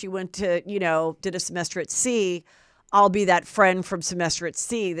 so if she went to did a semester at sea, I'll be that friend from semester at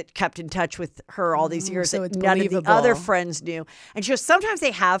sea that kept in touch with her all these years so that it's none of the believable. other friends knew. And she goes, sometimes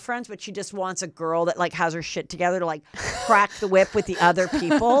they have friends, but she just wants a girl that like has her shit together to like crack the whip with the other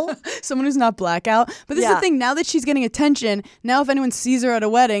people. Someone who's not blackout. But this is the thing. Now that she's getting attention, now if anyone sees her at a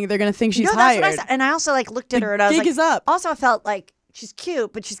wedding, they're going to think she's hired. That's what I said. And I also like looked at her and I was like, gig is up. Also, I felt like she's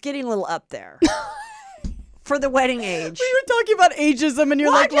cute, but she's getting a little up there. For the wedding age. We were talking about ageism and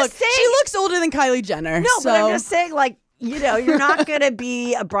you're like, look, she looks older than Kylie Jenner. No, but I'm just saying, like, you're not going to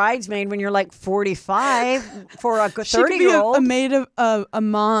be a bridesmaid when you're like 45 for a 30-year-old. She could be a maid of a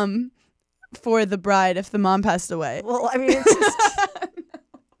mom for the bride if the mom passed away. Well, I mean, it's just...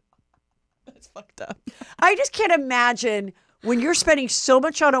 That's fucked up. I just can't imagine when you're spending so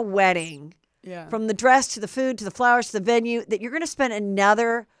much on a wedding, from the dress to the food to the flowers to the venue, that you're going to spend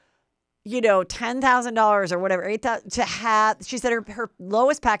another... $10,000 or whatever, $8,000 to have. She said her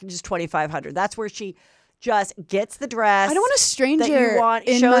lowest package is $2,500. That's where she just gets the dress. I don't want a stranger that you want.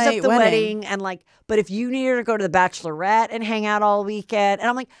 in shows my up the wedding and like. But if you need her to go to the bachelorette and hang out all weekend, and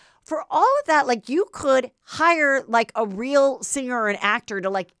I'm like, for all of that, like you could hire like a real singer or an actor to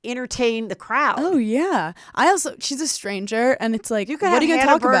like entertain the crowd. Oh yeah. She's a stranger, and it's like, you could what are you going to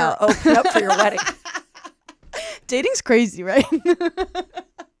talk about? Open up for your wedding. Dating's crazy, right?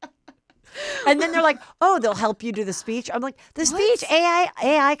 And then they're like, oh, they'll help you do the speech. I'm like, the speech,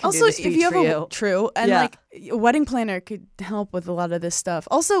 AI can Also, do the speech if you have for you. true, and Yeah. like a wedding planner could help with a lot of this stuff.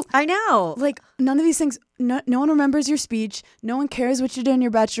 Also, I know. like none of these things. No one remembers your speech. No one cares what you do in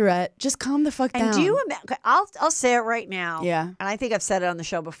your bachelorette. Just calm the fuck down. And do you imagine? I'll say it right now. Yeah. And I think I've said it on the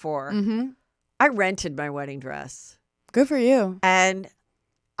show before. Mm-hmm. I rented my wedding dress. Good for you. And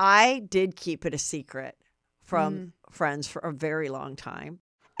I did keep it a secret from friends for a very long time.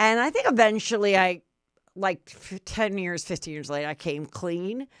 And I think eventually like 10 years, 15 years later, I came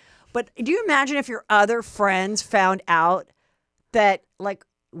clean. But do you imagine if your other friends found out that, like,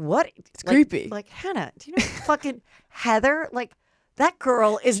 what? It's creepy. Like, Hannah, do you know fucking Heather? Like, that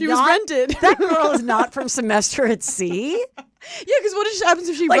girl is She not. was rented. That girl is not from Semester at Sea. Yeah, because what happens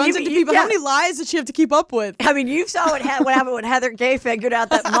if she Like, runs you- into you- people? yeah. How many lies does she have to keep up with? I mean, you saw what happened when Heather Gay figured out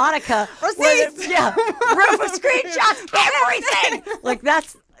that Monica Receipts! Rufus screenshots, everything. Like,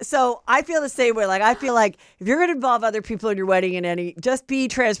 that's so. I feel the same way. Like, I feel like if you're going to involve other people in your wedding in any, just be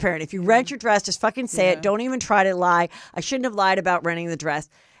transparent. If you rent your dress, just fucking say it. Don't even try to lie. I shouldn't have lied about renting the dress.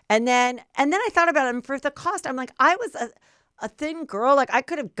 And then I thought about it. And for the cost, I'm like, I was a thin girl. Like, I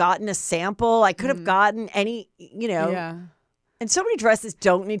could have gotten a sample. I could have gotten any, Yeah. And so many dresses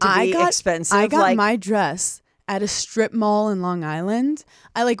don't need to be expensive. I got like, my dress at a strip mall in Long Island.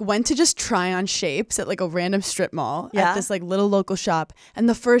 I like went to just try on shapes at like a random strip mall at this like little local shop. And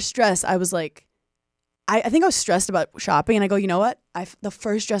the first dress, I was like, I think I was stressed about shopping. And I go, you know what? The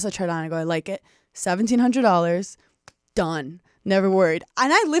first dress I tried on, I go, I like it. $1,700. Done. Never worried.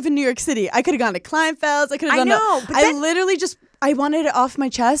 And I live in New York City. I could have gone to Kleinfeld's. I could have done I literally just, I wanted it off my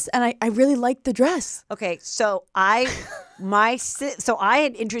chest and I really liked the dress. Okay, so I had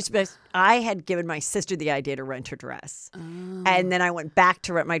given my sister the idea to rent her dress. And then I went back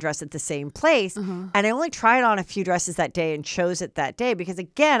to rent my dress at the same place. And I only tried on a few dresses that day and chose it that day because,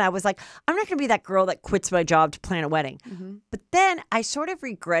 again, I was like, I'm not going to be that girl that quits my job to plan a wedding. But then I sort of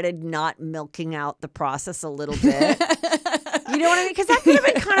regretted not milking out the process a little bit. You know what I mean? Because that could have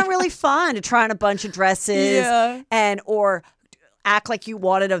been kind of really fun to try on a bunch of dresses or act like you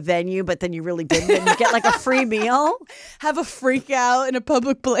wanted a venue, but then you really didn't. And you get like a free meal. Have a freak out in a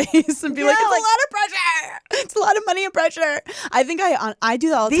public place and be like, it's a lot of pressure. It's a lot of money and pressure. I think I do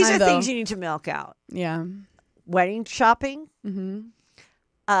that all the time. These are though. things you need to milk out. Yeah. Wedding shopping.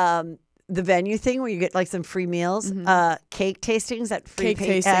 The venue thing where you get like some free meals. Cake tastings at free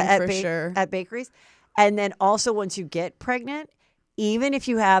sure. at bakeries. And then also once you get pregnant, even if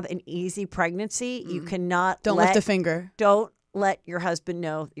you have an easy pregnancy, you cannot lift a finger. Don't let your husband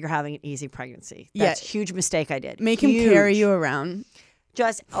know you're having an easy pregnancy. That's a huge mistake I did. Make him carry you around.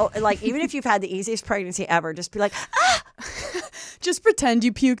 Just like even if you've had the easiest pregnancy ever, just be like, ah! Just pretend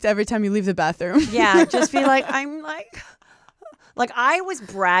you puked every time you leave the bathroom. Yeah, just be like, I'm like I was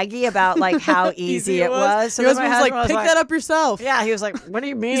braggy about like how easy it was. So your husband was like, pick that up yourself. Yeah, he was like, what do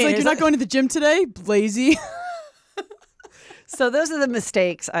you mean? He's like, you're not going to the gym today? Lazy. So those are the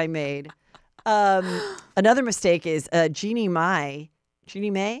mistakes I made. Another mistake is Jeannie Mai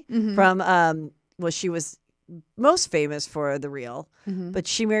from she was most famous for The Real, but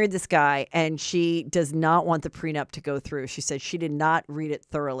she married this guy and she does not want the prenup to go through. She said she did not read it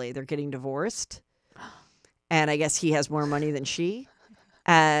thoroughly. They're getting divorced. And I guess he has more money than she.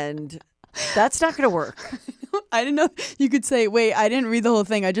 And that's not going to work. I didn't know you could say, wait, I didn't read the whole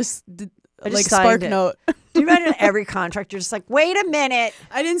thing. I just did like signed spark it. note. Do you imagine every contract? You're just like, wait a minute.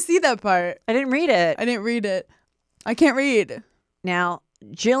 I didn't see that part. I didn't read it. I can't read. Now,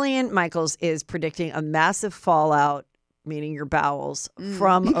 Jillian Michaels is predicting a massive fallout, meaning your bowels,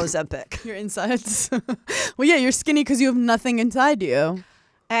 from Ozempic. Your insides. Well, yeah, you're skinny because you have nothing inside you.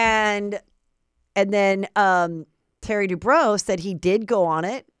 And then Terry Dubrow said he did go on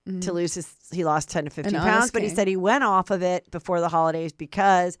it to lose he lost 10 to 15 pounds, but he said he went off of it before the holidays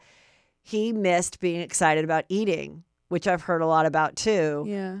because he missed being excited about eating, which I've heard a lot about too.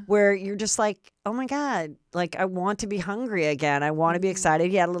 Yeah. Where you're just like, oh my God, like I want to be hungry again. I want to be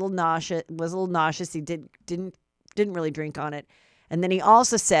excited. He had a little nauseous, was a little nauseous. He didn't really drink on it. And then he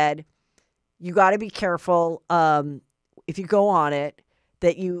also said, you got to be careful if you go on it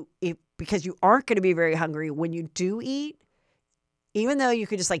that because you aren't going to be very hungry when you do eat. Even though you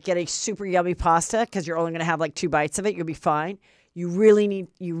could just like get a super yummy pasta because you're only going to have like 2 bites of it, you'll be fine. You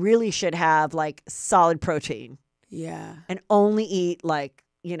really should have like solid protein. Yeah. And only eat like,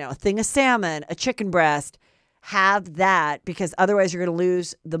 a thing of salmon, a chicken breast. Have that because otherwise you're going to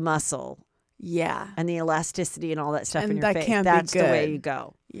lose the muscle. Yeah. And the elasticity and all that stuff and in your that face. Can't That's be good. the way you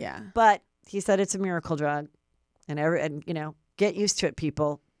go. Yeah. But he said it's a miracle drug. And get used to it,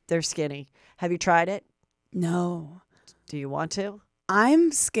 people. They're skinny. Have you tried it? No. Do you want to?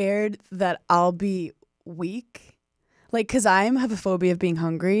 I'm scared that I'll be weak. Like, because I have a phobia of being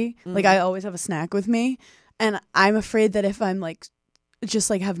hungry. Like, I always have a snack with me. And I'm afraid that if I'm, like, just,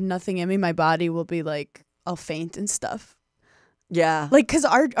 like, have nothing in me, my body will be, like, I'll faint and stuff. Yeah. Like, because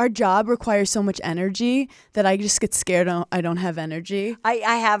our job requires so much energy that I just get scared I don't have energy. I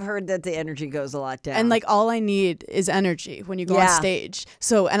have heard that the energy goes a lot down. And, like, all I need is energy when you go on stage.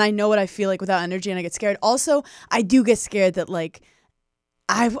 So, and I know what I feel like without energy, and I get scared. Also, I do get scared that, like,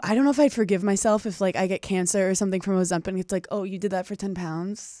 I don't know if I'd forgive myself if, like, I get cancer or something from Ozempic. It's like, oh, you did that for 10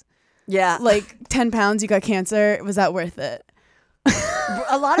 pounds? Yeah. Like, 10 pounds, you got cancer. Was that worth it?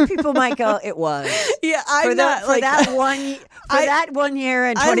 A lot of people might go, it was. Yeah, I'm not like that 1 year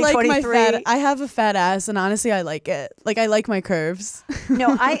in 2023. I have a fat ass, and honestly, I like it. Like, I like my curves.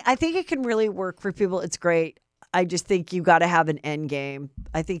 No, I think it can really work for people. It's great. I just think you got to have an end game.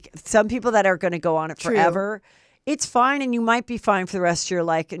 I think some people that are going to go on it forever, it's fine, and you might be fine for the rest of your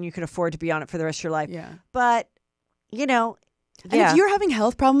life, and you can afford to be on it for the rest of your life. Yeah. But, you know, and if you're having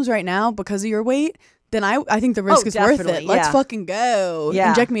health problems right now because of your weight, then I think the risk is worth it. Let's fucking go. Yeah.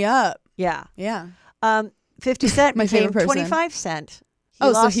 Inject me up. Yeah. Yeah. 50 Cent my became favorite person. 25 Cent.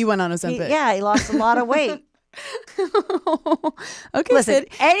 So he went on Ozempic. He lost a lot of weight. Okay. Listen,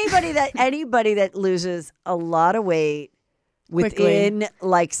 anybody that loses a lot of weight within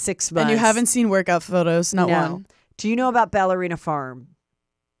like 6 months. And you haven't seen workout photos, not one. Do you know about Ballerina Farm?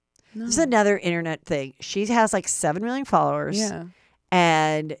 No. This is another internet thing. She has like 7 million followers. Yeah.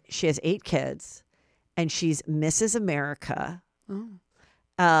 And she has 8 kids. And she's Mrs. America. Oh.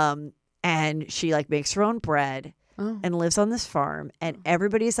 And she like makes her own bread and lives on this farm. And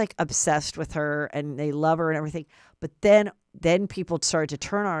everybody's like obsessed with her and they love her and everything. But then people started to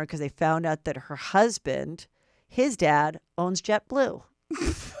turn on her because they found out that her husband, his dad, owns JetBlue.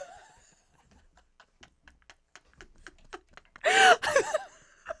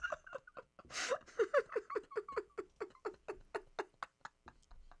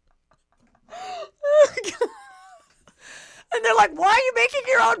 And they're like, why are you making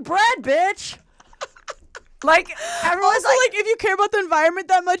your own bread, bitch? Like, everyone's also, like, if you care about the environment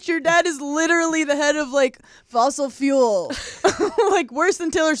that much, your dad is literally the head of, like, fossil fuel. Like, worse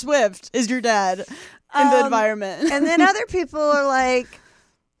than Taylor Swift is your dad in the environment. And then other people are like,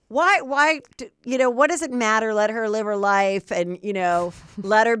 why, what does it matter? Let her live her life and,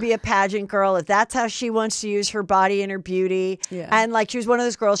 let her be a pageant girl if that's how she wants to use her body and her beauty. Yeah. And like, she was one of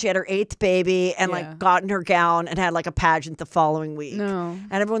those girls, she had her 8th baby and like got in her gown and had like a pageant the following week. No.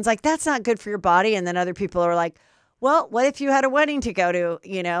 And everyone's like, that's not good for your body. And then other people are like, well, what if you had a wedding to go to,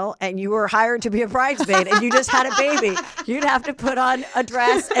 and you were hired to be a bridesmaid and you just had a baby? You'd have to put on a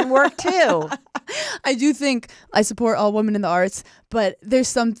dress and work too. I do think I support all women in the arts, but there's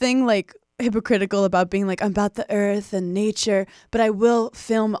something like hypocritical about being like, I'm about the earth and nature, but I will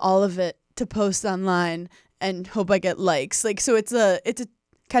film all of it to post online and hope I get likes. Like, so it's a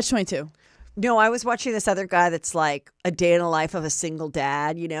catch-22. No, I was watching this other guy that's like a day in the life of a single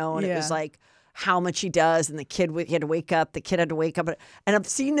dad, and it was like how much he does, and the kid he had to wake up. The kid had to wake up, and I've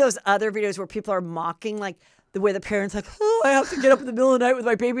seen those other videos where people are mocking like the way the parents like, oh, I have to get up in the middle of the night with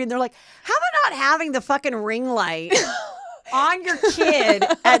my baby, and they're like, how about not having the fucking ring light on your kid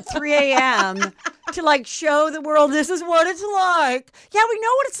at 3 a.m. to like show the world this is what it's like? Yeah, we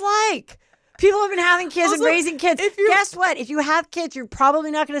know what it's like. People have been having kids and raising kids. Guess what? If you have kids, you're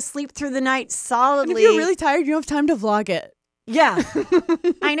probably not going to sleep through the night solidly. And if you're really tired, you don't have time to vlog it. Yeah.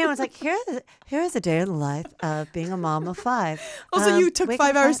 I know. It's like, here's a day in the life of being a mom of 5. Also, you took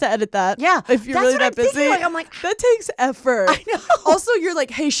 5 hours to edit that. Yeah. If you're really that busy. Like, I'm like, that takes effort. I know. Also, you're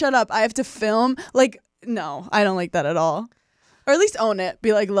like, hey, shut up. I have to film. Like, no, I don't like that at all. Or at least own it.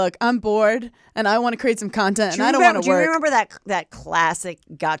 Be like, look, I'm bored and I want to create some content and I don't want to work. Do you remember that classic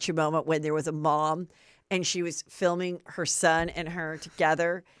gotcha moment when there was a mom and she was filming her son and her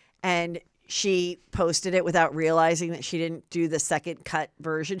together and she posted it without realizing that she didn't do the second cut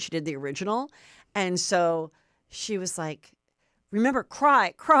version. She did the original. And so she was like, remember,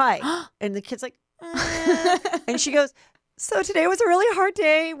 cry. And the kid's like, and she goes, so today was a really hard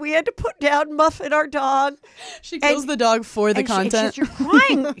day. We had to put down Muffin, our dog. She kills the dog for the content. You're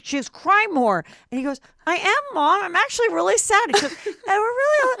crying. She was crying more. And he goes, I am, Mom. I'm actually really sad. And she goes, and we're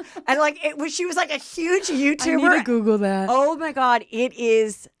really, and like she was like a huge YouTuber. I need to Google that. Oh my God, it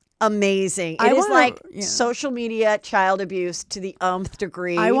is amazing. It is like social media child abuse to the nth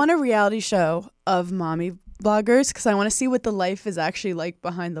degree. I want a reality show of mommy vloggers because I want to see what the life is actually like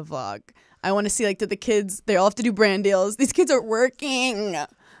behind the vlog. I want to see, like, that the kids, they all have to do brand deals. These kids are working.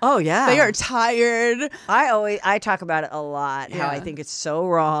 Oh, yeah. They are tired. I talk about it a lot, how I think it's so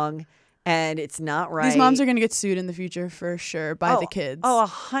wrong. and it's not right. These moms are going to get sued in the future for sure by the kids. Oh,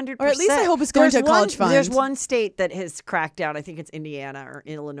 100%. Or at least I hope it's going to a college fund. There's one state that has cracked down. I think it's Indiana or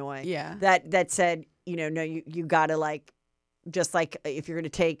Illinois. Yeah. That said, no, you got to just like if you're going to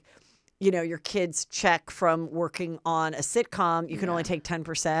take, your kid's check from working on a sitcom, you can only take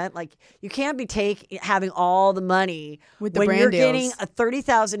 10%. Like you can't be having all the money with the when brand you're deals. getting a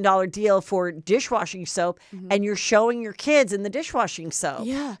 $30,000 deal for dishwashing soap and you're showing your kids in the dishwashing soap.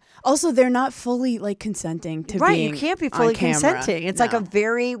 Yeah. Also, they're not fully consenting to right. being You can't be fully on camera. consenting. It's like a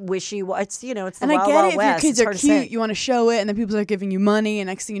very wishy. It's the and Wild I get Wild it if West. your kids It's are hard to say. cute, you want to show it, and then people are giving you money, and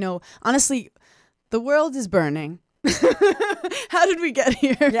next thing you know, honestly, the world is burning. How did we get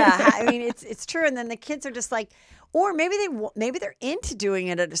here? Yeah, I mean it's true, and then the kids are just like, or maybe they're into doing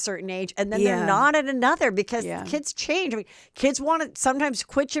it at a certain age, and then they're not at another because kids change. I mean, kids want to sometimes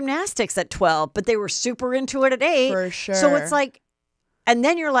quit gymnastics at 12, but they were super into it at 8. For sure. So it's like. And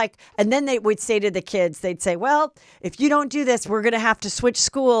then and then they would say to the kids, they'd say, well, if you don't do this, we're going to have to switch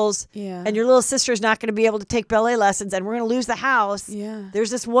schools. Yeah. And your little sister's not going to be able to take ballet lessons and we're going to lose the house. Yeah.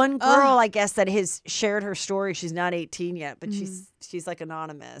 There's this one girl, I guess, that has shared her story. She's not 18 yet, but she's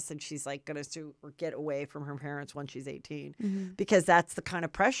anonymous and she's going to sue or get away from her parents when she's 18 because that's the kind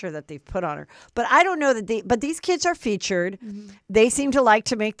of pressure that they've put on her. But I don't know but these kids are featured. They seem to like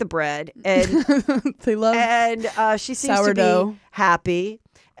to make the bread and they love and she seems sourdough. to be happy.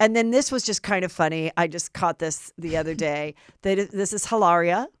 And then this was just kind of funny. I just caught this the other day. This is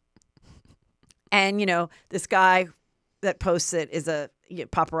Hilaria. And, this guy that posts it is a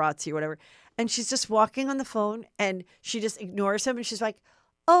paparazzi or whatever. And she's just walking on the phone and she just ignores him. And she's like,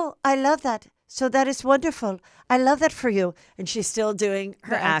 oh, I love that. So that is wonderful. I love that for you. And she's still doing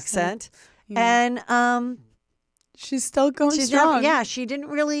her accent. Yeah. And she's still going strong. She didn't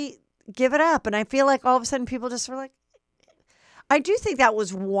really give it up. And I feel like all of a sudden people just were like, I do think that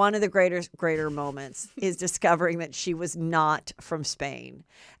was one of the greater moments is discovering that she was not from Spain,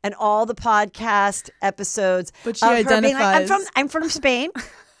 and all the podcast episodes. But she identifies. Like, I'm from Spain,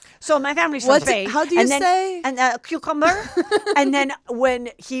 so my family's from Spain. How do you say? And cucumber. And then when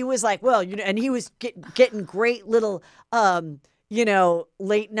he was like, well, and he was getting great little.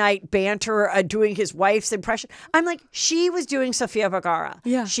 Late night banter doing his wife's impression. I'm like, she was doing Sofia Vergara.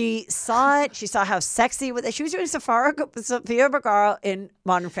 Yeah. She saw it. She saw how sexy she was doing Sofia Vergara in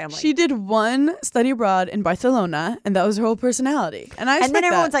Modern Family. She did one study abroad in Barcelona, and that was her whole personality. And then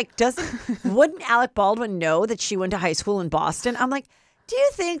everyone's like, wouldn't Alec Baldwin know that she went to high school in Boston? I'm like, do you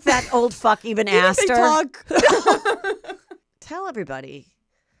think that old fuck even asked her? Tell everybody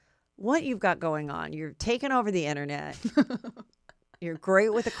what you've got going on. You're taking over the internet. You're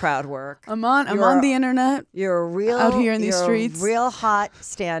great with the crowd work. I'm on the internet. You're out here in these streets. A real hot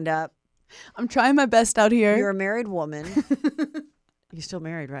stand-up. I'm trying my best out here. You're a married woman. You're still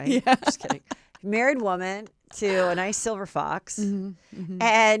married, right? Yeah. Just kidding. Married woman to a nice silver fox. Mm-hmm.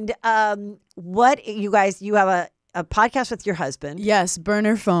 And what you guys? You have a podcast with your husband. Yes,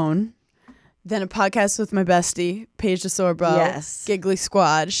 Burner Phone. Then a podcast with my bestie, Paige DeSorbro. Yes. Giggly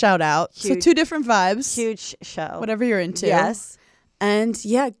Squad. Shout out. So 2 different vibes. Huge show. Whatever you're into. Yes. And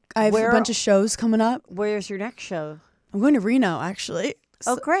I have a bunch of shows coming up. Where's your next show? I'm going to Reno, actually.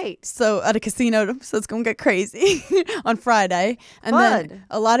 Oh, great. So at a casino, so it's going to get crazy on Friday. And then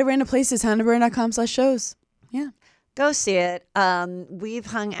a lot of random places, HannahBerner.com/shows. Yeah. Go see it. We've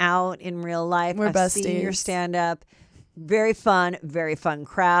hung out in real life. We're I've besties. seen your stand-up. Very fun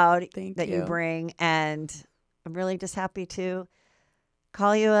crowd that you you bring. And I'm really just happy to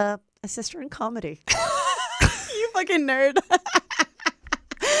call you a sister in comedy. You fucking nerd.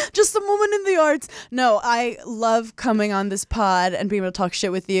 Just a woman in the arts. No, I love coming on this pod and being able to talk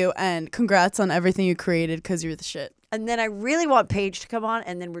shit with you. And congrats on everything you created because you're the shit. And then I really want Paige to come on,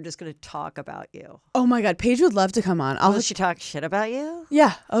 and then we're just going to talk about you. Oh my God, Paige would love to come on. Will she talk shit about you?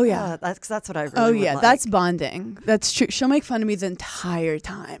 Yeah. Oh yeah. That's what I really would like. That's bonding. That's true. She'll make fun of me the entire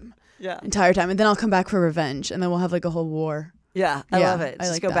time. Yeah. Entire time, and then I'll come back for revenge, and then we'll have like a whole war. Yeah, I love it. I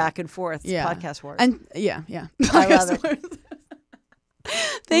Just like go that. back and forth. It's podcast wars. And yeah. I love it.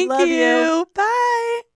 Thank Love you. Bye.